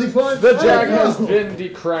kindly. Belly punch. The Jag Oh, has no. been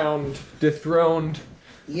decrowned, dethroned.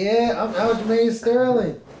 Yeah, I'm Aljamain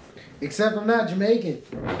Sterling. Except I'm not Jamaican.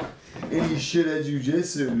 Any shit at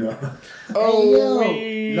jujitsu? No. Hey, yo.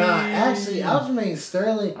 wee. Nah, actually, Aljamain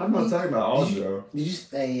Sterling. I'm not talking about Aljo. Did you?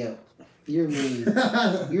 Hey, yo. You're mean.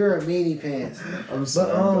 You're a meanie pants. I'm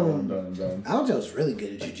sorry. I'm done. Aljo's really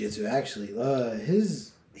good at jiu-jitsu, actually.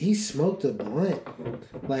 He smoked a blunt,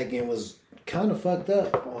 like, and was kind of fucked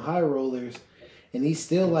up on high rollers, and he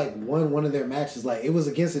still like won one of their matches. Like, it was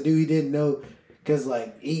against a dude he didn't know, cause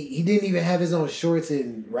like he didn't even have his own shorts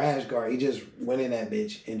and rash guard. He just went in that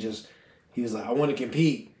bitch and he was like, I want to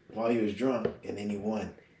compete while he was drunk, and then he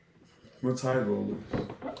won. What's high roller?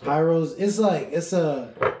 High rolls, it's a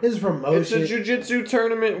It's promotion. a jiu-jitsu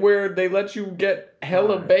tournament where they let you get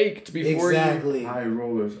hella baked before Exactly. High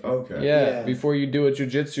rollers. Okay. you... Yeah, Yeah. before you do a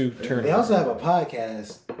jiu-jitsu tournament. They also have a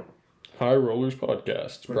podcast, High Rollers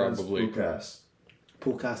Podcast, probably. Pukas.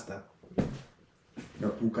 Pulcasta. No,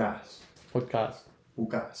 Pukas. Podcast.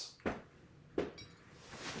 Pukas.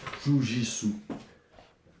 Jiu-jitsu.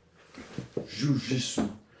 Jiu-jitsu.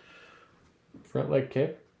 Front leg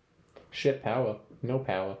kick. Shit power. No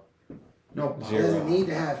power. No, Zero. Doesn't need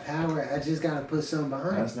to have power. I just gotta put something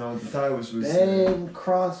behind. That's not what the thigh was saying. Bam,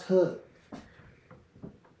 cross hook,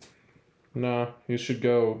 Nah, you should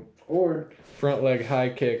go or front leg high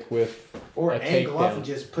kick with a angle off takedown. and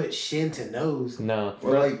just put shin to nose. Nah,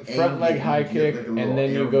 Or like front leg aim, high you get kick, like a and little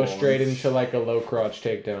then you air go ball. straight into like a low crotch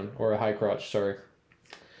takedown or a high crotch. Sorry,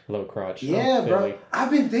 low crotch. Yeah, Oh, bro. Philly.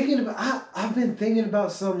 I've been thinking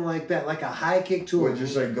about something like that, like a high kick to Or a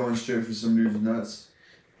just like going straight for some dude's nuts.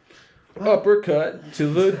 Uppercut to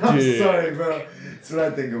the I'm dick. sorry, bro. That's what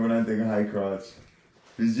I think of when I think of high crotch.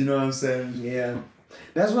 Cause you know what I'm saying? Yeah,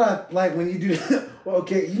 that's what I like when you do. Well,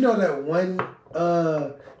 okay, you know that one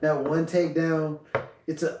takedown.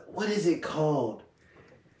 It's what is it called?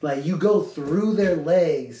 Like you go through their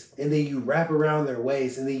legs and then you wrap around their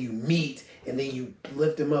waist and then you meet and then you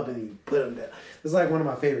lift them up and you put them down. It's like one of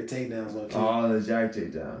my favorite takedowns. Oh, the jack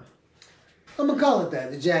takedown. I'm gonna call it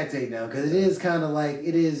that, the jack takedown, because it is kind of like,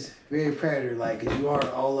 it is very predator-like, because you are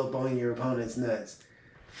all up on your opponent's nuts.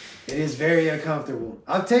 It is very uncomfortable.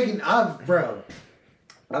 I've taken people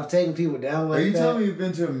down like that. Are you telling me you've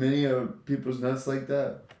been to many of people's nuts like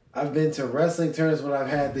that? I've been to wrestling tournaments when I've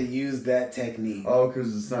had to use that technique. Oh,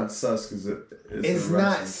 because it's not sus, because It's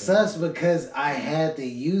not sus because I had to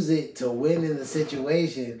use it to win in the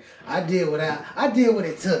situation. I did what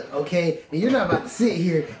it took, okay? And you're not about to sit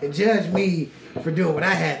here and judge me for doing what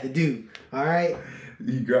I had to do, all right?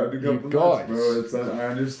 You grabbed a couple nuts, bro. I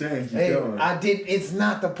understand. Keep going. It's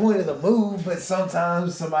not the point of the move, but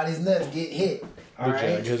sometimes somebody's nuts get hit. All The right.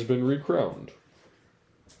 jag has been recrowned.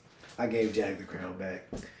 I gave Jack the crown back.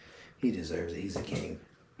 He deserves it. He's a king.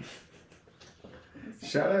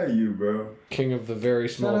 Shout out you, bro. King of the very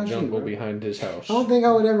small out you, jungle bro. behind his house. I don't think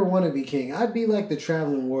I would ever want to be king. I'd be like the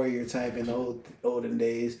traveling warrior type in the olden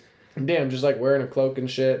days. Damn, just like wearing a cloak and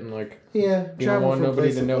shit, and like Yeah, you don't travel want from nobody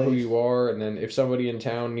place to know who place. you are. And then if somebody in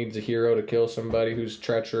town needs a hero to kill somebody who's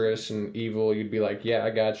treacherous and evil, you'd be like, "Yeah,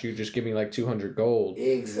 I got you. Just give me like 200 gold."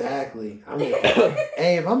 Exactly. I mean,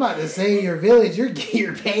 hey, if I'm about to save your village,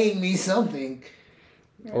 you're paying me something.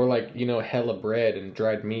 Or like hella bread and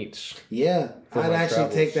dried meats. Yeah, For I'd my actually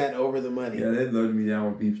travels. take that over the money. Yeah, they loaded me down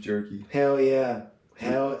with beef jerky. Hell yeah.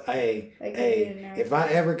 Hey, Like hey. they do now. If I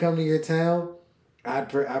ever come to your town, I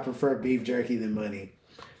prefer beef jerky than money.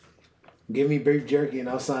 Give me beef jerky and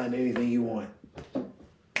I'll sign anything you want.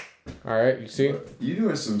 All right, you see? You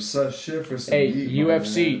doing some sus shit for some Hey, meat, my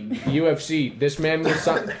UFC, man. UFC. This man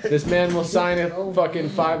will sign a fucking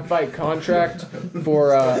 5-fight contract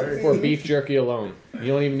for beef jerky alone. You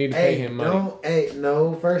don't even need to pay him money.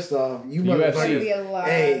 No, first off, you UFC. That'd be motherfuckers. a lot.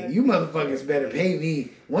 Hey, you motherfuckers better pay me.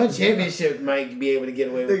 One championship might be able to get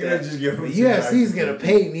away They with gonna that. just give him But some UFC's back. gonna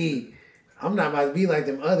pay me. I'm not about to be like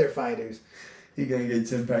them other fighters. He gonna get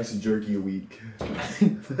 10 packs of jerky a week.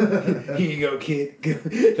 Here you go, kid.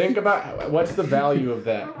 Think about what's the value of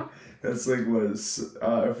that. That's like what?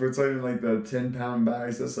 If we're talking like the 10-pound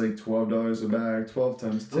bags, that's like $12 a bag. 12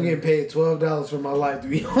 times 10. I'm getting paid $12 for my life to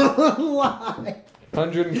be online.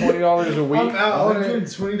 $120 a I'm week. out on it.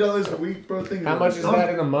 $120 a week, bro. Think How about much it. is that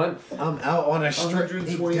in a month? I'm out on a strip. It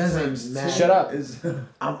 120 doesn't times matter. Shut up. Is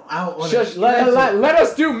I'm out on a Shush, strip. let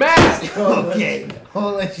us do math. Okay,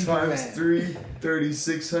 I'll let you times back. 3,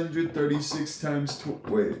 3,600. 36 times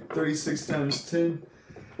 36 times 10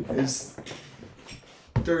 is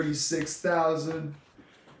 36,000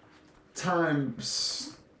 times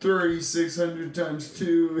 3,600 times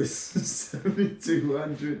 2 is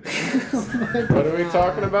 7,200. What are we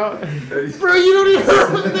talking about? Bro, you don't even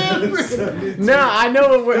remember. No, I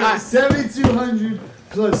know what 7,200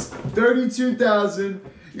 plus 32,000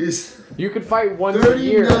 is you could fight once a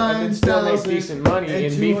year and then still make $39,000 decent money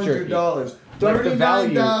in beef jerky. Like the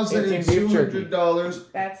value in beef jerky.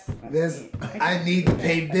 $39,200. This, I need to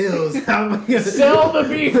pay bills. How am I gonna Sell the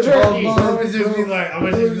beef jerky. I'm gonna just be like,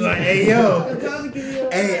 hey yo, They'll probably give you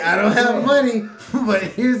a- hey, I don't have money, but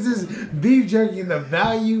here's this beef jerky and the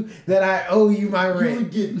value that I owe you my You would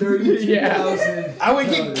rent. get 32,000. I would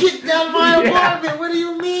get kicked out of my Yeah. apartment. What do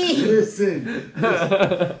you mean?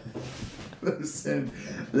 Listen,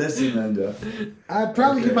 Linda. I'd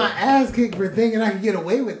probably get my ass kicked for thinking I could get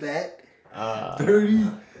away with that.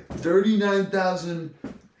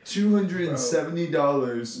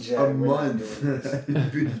 $39,270 Jack, a we're not month in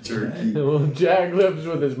beef jerky. Well, Jack lives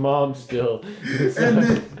with his mom still. And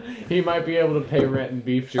then He might be able to pay rent and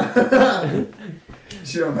beef jerky.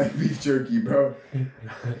 she don't like beef jerky, bro.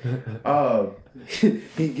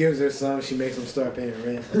 He gives her some, she makes him start paying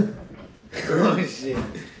rent. Oh shit.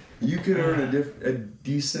 You could earn a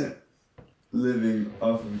decent living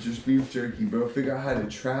off of just beef jerky, bro. Figure out how to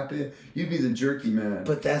trap it. You'd be the jerky man.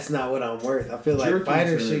 But that's not what I'm worth. I feel like Jerky's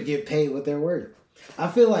fighters worth. should get paid what they're worth. I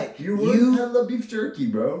feel like You're worth hella beef jerky,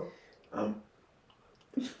 bro. Damn,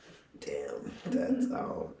 that's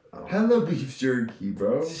Hella beef jerky,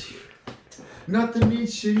 bro. Not the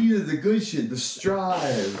meat shit either, the good shit, the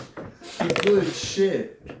strive. The good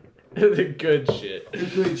shit. The good shit. The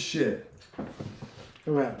good shit.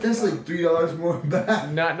 That's like $3 more back.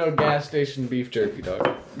 Not no gas station beef jerky,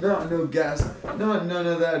 dog. No gas. No, none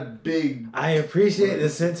of that big. I appreciate the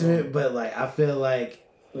sentiment, but like I feel like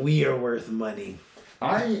we are worth money.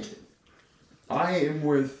 I am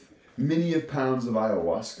worth many of pounds of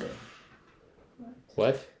ayahuasca.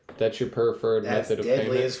 What? That's your preferred That's method of deadly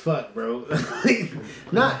payment? as fuck, bro.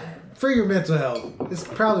 Not for your mental health. This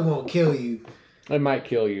probably won't kill you. It might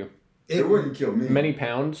kill you. It wouldn't kill me. Many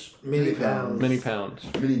pounds? Many pounds. Many pounds.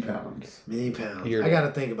 Many pounds. Many pounds. You're I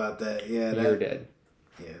gotta think about that. Yeah, You're dead.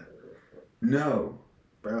 Yeah, No.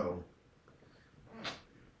 bro.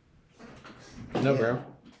 No, Yeah. bro.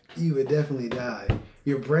 You would definitely die.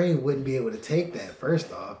 Your brain wouldn't be able to take that.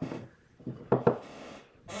 First off.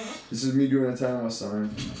 This is me doing a timeout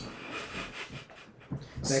sign.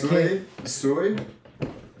 That Soy.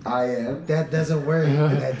 I am. That doesn't work.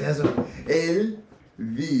 That doesn't.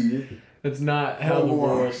 LV. That's not how the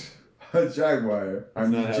world. A jaguar.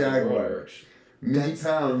 I'm That's the not how the world jaguar. works. Many That's-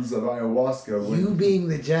 pounds of ayahuasca. You being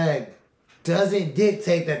the jag doesn't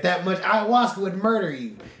dictate that much ayahuasca would murder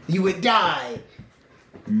you. You would die.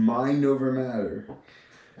 Mind over matter.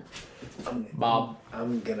 Bob.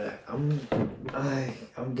 I'm gonna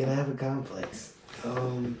have a complex.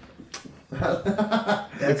 The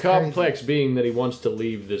That's complex being that he wants to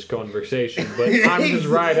leave this conversation, but I'm just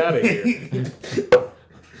right out of here. crazy.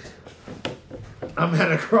 I'm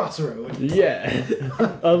at a crossroad. Yeah.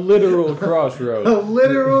 A literal A crossroad.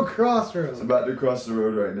 literal I'm crossroad. about to cross the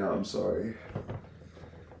road right now. I'm sorry.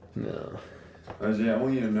 No. Ajay, I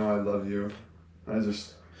want you to know I love you. I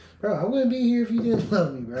just. Bro, I wouldn't be here if you didn't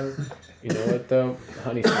love me, bro. You know what, though?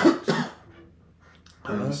 Honey smacks.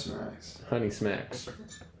 Honey smacks. Honey smacks.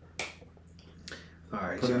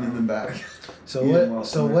 Alright, Put him in the back. So Yeah, what? well,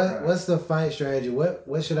 So I'm what? gonna What's the fight strategy? What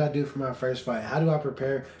should I do for my first fight? How do I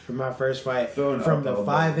prepare for my first fight Throw an from the elbow.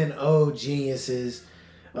 5-0 geniuses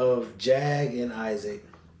of Jag and Isaac?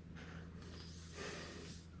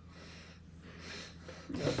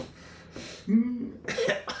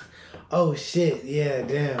 Oh shit! Yeah,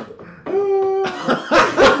 damn.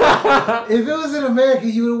 If it was in America,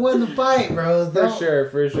 you would have won the fight, bro. For sure,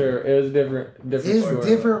 for sure. It was different It's story.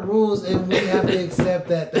 different rules, and we have to accept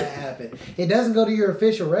that happened. It doesn't go to your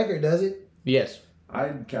official record, does it? Yes.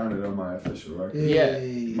 I'd count it on my official record. Yeah. Yay.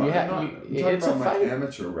 You I'm ha- not- you- I'm talking it's a about my fight.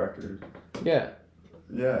 amateur record. Yeah.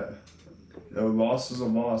 Yeah. A loss is a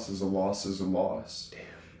loss is a loss is a loss. Damn.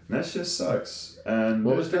 And that shit sucks. And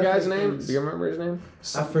What was the there's guy's definitely name? things- Do you remember his name?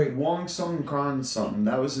 I forget. Wong Sung Kran something.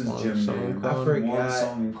 That was his Wong gym Sung name. Kran. I forgot. Wong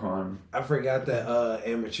Sung Kran. I forgot the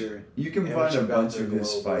amateur. You can Amateur find a bunch bouts of are his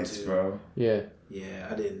global, fights, too. bro. Yeah. Yeah,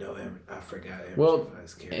 I didn't know him. I forgot amateur Well,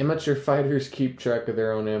 fights carry. Amateur fighters keep track of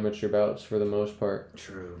their own amateur bouts for the most part.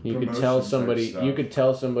 True. You could Promotion tell type somebody. stuff. You could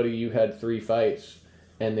tell somebody you had 3 fights,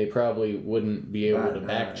 and they probably wouldn't be able to Nah.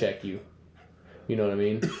 back check you. You know what I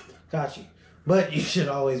mean? Got you. But you should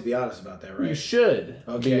always be honest about that, right? You should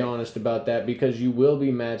Okay. be honest about that because you will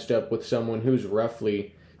be matched up with someone who's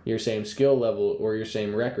roughly your same skill level or your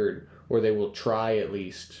same record, or they will try at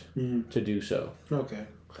least Mhm. to do so. Okay.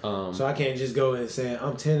 Um, So I can't just go in saying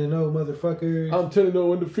I'm 10-0, motherfucker. I'm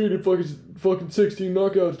 10-0 undefeated, fucking 16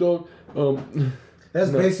 knockouts, dog.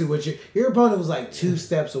 That's no. basically what your opponent was like 2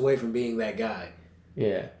 steps away from being that guy.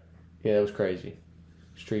 Yeah, that was crazy.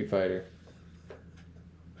 Street Fighter.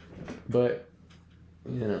 But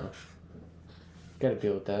you know, gotta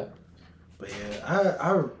deal with that. But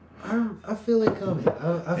yeah, I feel it coming.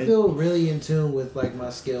 I feel really in tune with like my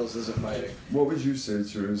skills as a fighter. What would you say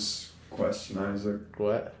to his question, Isaac?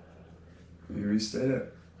 What? You restate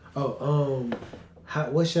it. Oh,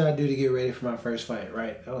 what should I do to get ready for my first fight?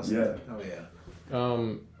 Right? That was, Yeah. Oh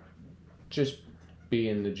yeah. Just be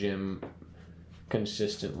in the gym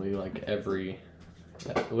consistently, like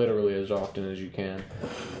literally as often as you can.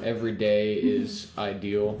 Every day is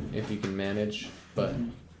ideal if you can manage, but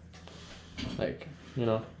like, you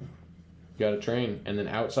know, you gotta train. And then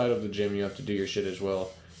outside of the gym, you have to do your shit as well.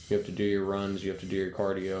 You have to do your runs, you have to do your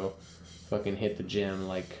cardio, fucking hit the gym,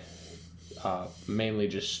 like, mainly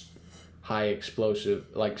just high explosive,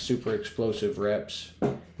 like super explosive reps.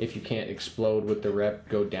 If you can't explode with the rep,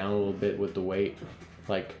 go down a little bit with the weight.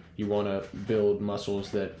 Like, you want to build muscles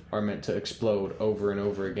that are meant to explode over and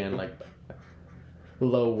over again, like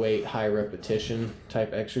low weight, high repetition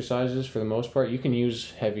type exercises for the most part. You can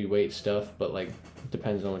use heavy weight stuff, but like, it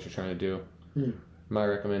depends on what you're trying to do. My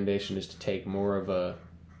recommendation is to take more of a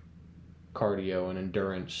cardio and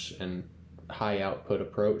endurance and high output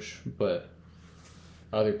approach, but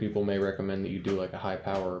other people may recommend that you do like a high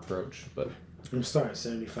power approach. But I'm starting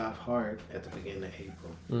 75 hard at the beginning of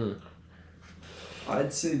April.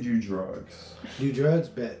 I'd say do drugs. Do drugs?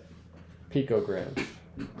 Bet. picograms.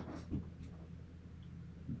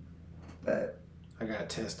 Bet. I got a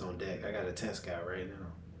test on deck. I got a test guy right now.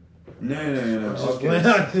 No. Just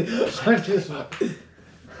Okay. I just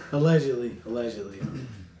allegedly.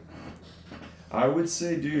 I would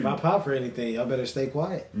say, dude, If I pop for anything, y'all better stay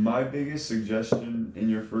quiet. my biggest suggestion in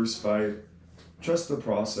your first fight, trust the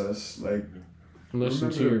process. Like, Listen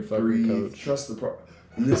to remember your fucking breathe, coach. Trust the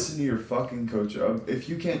listen to your fucking coach. If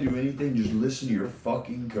you can't do anything, just listen to your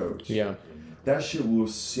fucking coach. Yeah, That shit will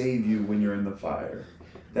save you when you're in the fire.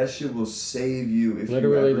 That shit will save you if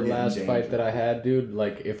literally you ever the get in last fight danger. that I had, dude.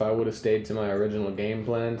 Like, if I would have stayed to my original game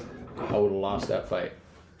plan, I would have lost that fight,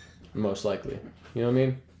 most likely. You know what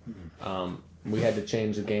I mean? We had to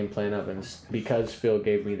change the game plan up, and because Phil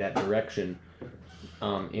gave me that direction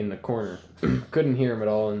in the corner, couldn't hear him at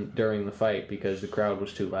all during the fight because the crowd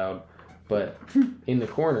was too loud. But in the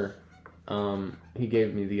corner, he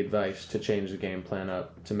gave me the advice to change the game plan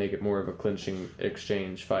up to make it more of a clinching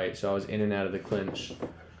exchange fight. So I was in and out of the clinch,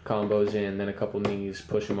 combos in, then a couple knees,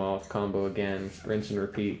 push him off, combo again, rinse and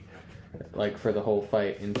repeat, like for the whole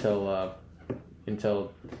fight until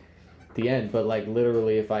the end. But like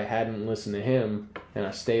literally, if I hadn't listened to him and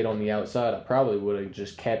I stayed on the outside, I probably would have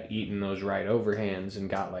just kept eating those right overhands and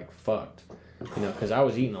got like fucked, you know, because I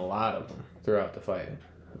was eating a lot of them throughout the fight.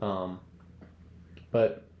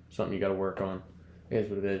 But something you got to work on. It is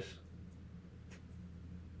what it is.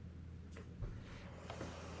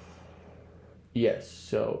 Yes.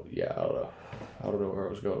 So yeah, I don't know where I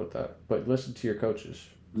was going with that, but listen to your coaches.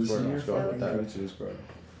 Listen to Where I your was going with fucking that. coaches, bro.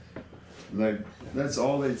 Like, that's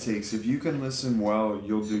all it takes. If you can listen well,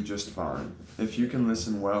 you'll do just fine. If you can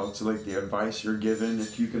listen well to, like, the advice you're given,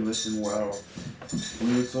 if you can listen well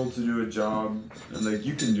when you're told to do a job, and, like,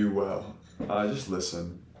 you can do well. Just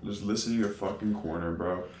listen. Just listen to your fucking corner,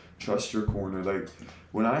 bro. Trust your corner. Like,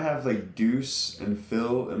 when I have, like, Deuce and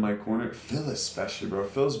Phil in my corner, Phil especially, bro.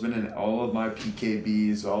 Phil's been in all of my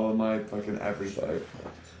PKBs, all of my fucking everything.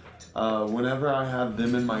 Whenever I have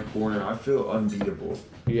them in my corner, I feel unbeatable.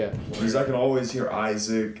 Yeah. Because I can always hear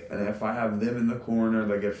Isaac, and if I have them in the corner,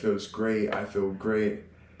 like, it feels great. I feel great.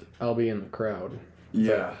 I'll be in the crowd.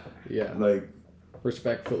 Yeah. Yeah. Like,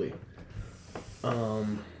 Respectfully.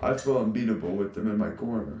 I feel unbeatable with them in my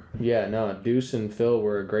corner. Yeah, no, Deuce and Phil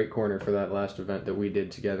were a great corner for that last event that we did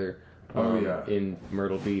together. Oh, yeah. In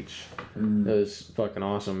Myrtle Beach. Mm. It was fucking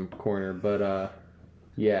awesome corner. But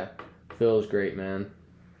yeah, Phil's great, man.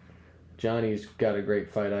 Johnny's got a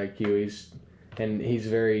great fight IQ. He's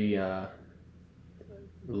very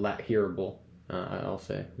hearable. I'll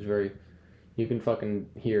say he's very. You can fucking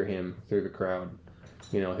hear him through the crowd.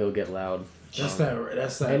 You know, he'll get loud. That's that.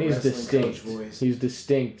 And he's wrestling distinct. coach voice. He's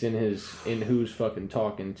distinct in who's fucking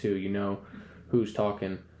talking too. You know, who's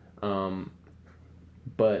talking.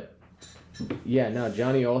 But yeah, no,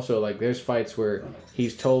 Johnny also, like, there's fights where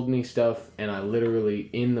he's told me stuff and I literally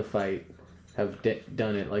in the fight have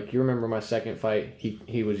done it. Like, you remember my second fight?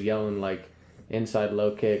 He was yelling like inside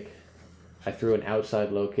low kick. I threw an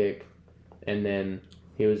outside low kick, and then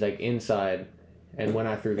he was like inside. And when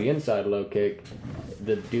I threw the inside low kick,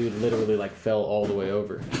 the dude literally like fell all the way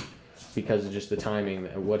over because of just the timing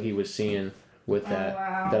and what he was seeing with that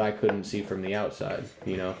wow. that I couldn't see from the outside,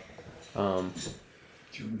 you know. Do you want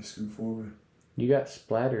me to scoot forward? You got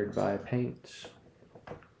splattered by paint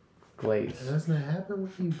glaze. Doesn't that happen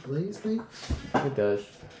when you blaze things? It does.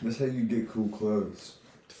 That's how you get cool clothes.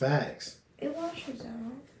 Facts. It washes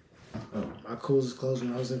off. My coolest clothes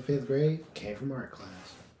when I was in 5th grade came from art class.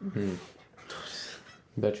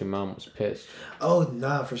 Bet your mom was pissed. Oh,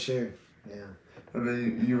 nah, for sure. Yeah. And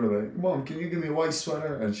then you were like, Mom, can you give me a white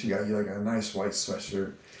sweater? And she got you like a nice white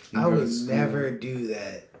sweatshirt. You I go to would school. never do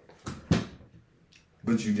that.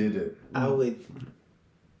 But you did it. I would.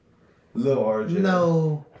 Little RJ.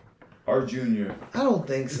 No, Our junior. I don't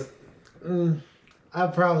think so. I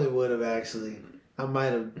probably would have actually. I might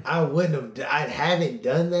have. I wouldn't have. I haven't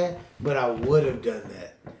done that, but I would have done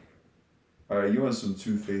that. Alright, you want some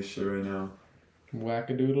Two-Face shit right now?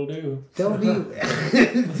 Whack-a-doodle-doo. Don't be.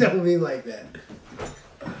 Don't be like that.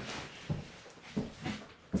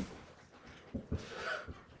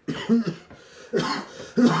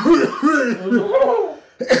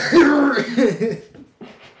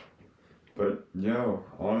 But yo,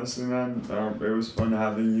 honestly, man, it was fun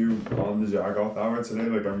having you on the Jack Off Hour today.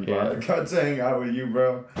 Like, I'm glad I got to hang out with you,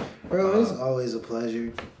 bro. Bro, it's always a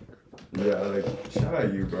pleasure. Yeah, like, shout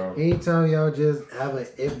out you, bro. Anytime y'all just have an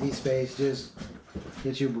empty space, just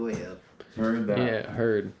hit your boy up. Heard that. Yeah,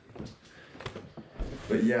 heard.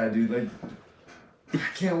 But yeah, dude, like, I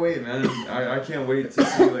can't wait, man. I can't wait to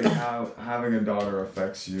see, like, how having a daughter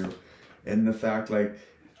affects you. And the fact, like,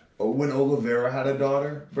 when Oliveira had a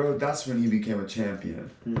daughter, bro, that's when he became a champion.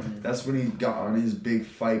 Mhm. That's when he got on his big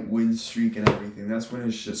fight win streak and everything. That's when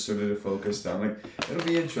his shit started to focus down. Like, it'll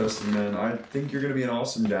be interesting, man. I think you're gonna be an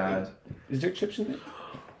awesome dad. Is there chips in it?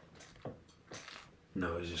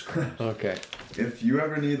 No, it's just crap. Okay. If you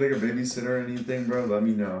ever need like a babysitter or anything, bro, let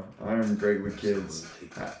me know. I'm great with kids.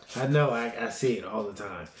 I know. I see it all the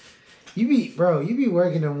time. You be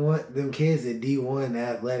working on them kids at D1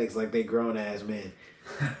 athletics like they grown ass men.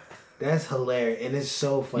 That's hilarious, and it's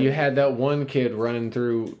so funny. You had that one kid running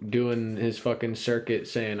through doing his fucking circuit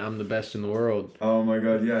saying, I'm the best in the world. Oh my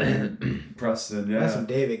god, yeah, Preston, yeah. That's some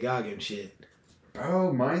David Goggins shit.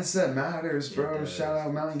 Bro, mindset matters, bro. It does. Shout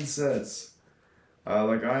out mindsets.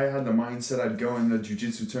 Like I had the mindset I'd go in the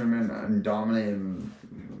jiu-jitsu tournament and dominate and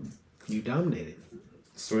You dominated.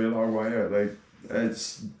 soy el Hawaii. Like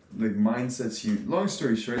it's like mindset's huge. Long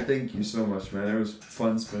story short, thank you so much, man. It was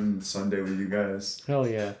fun spending Sunday with you guys. Hell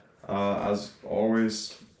yeah. As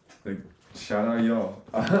always, like shout out y'all.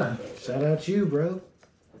 Shout out you, bro.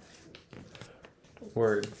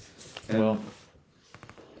 Word. And Well,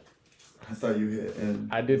 I thought you hit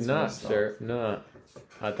and I did that's when I not, stopped. sir. No.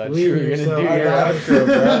 I thought Believe you were in going to do yourself. your I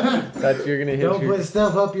outro, bro. Thought you were going to hit Don't your... put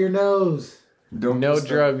stuff up your nose. Don't No put stuff-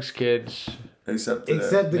 drugs, kids. except today.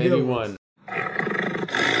 Except the Maybe good ones. one.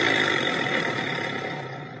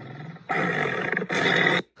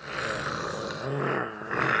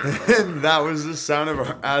 And that was the sound of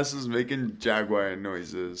our asses making jaguar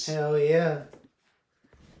noises. Hell yeah.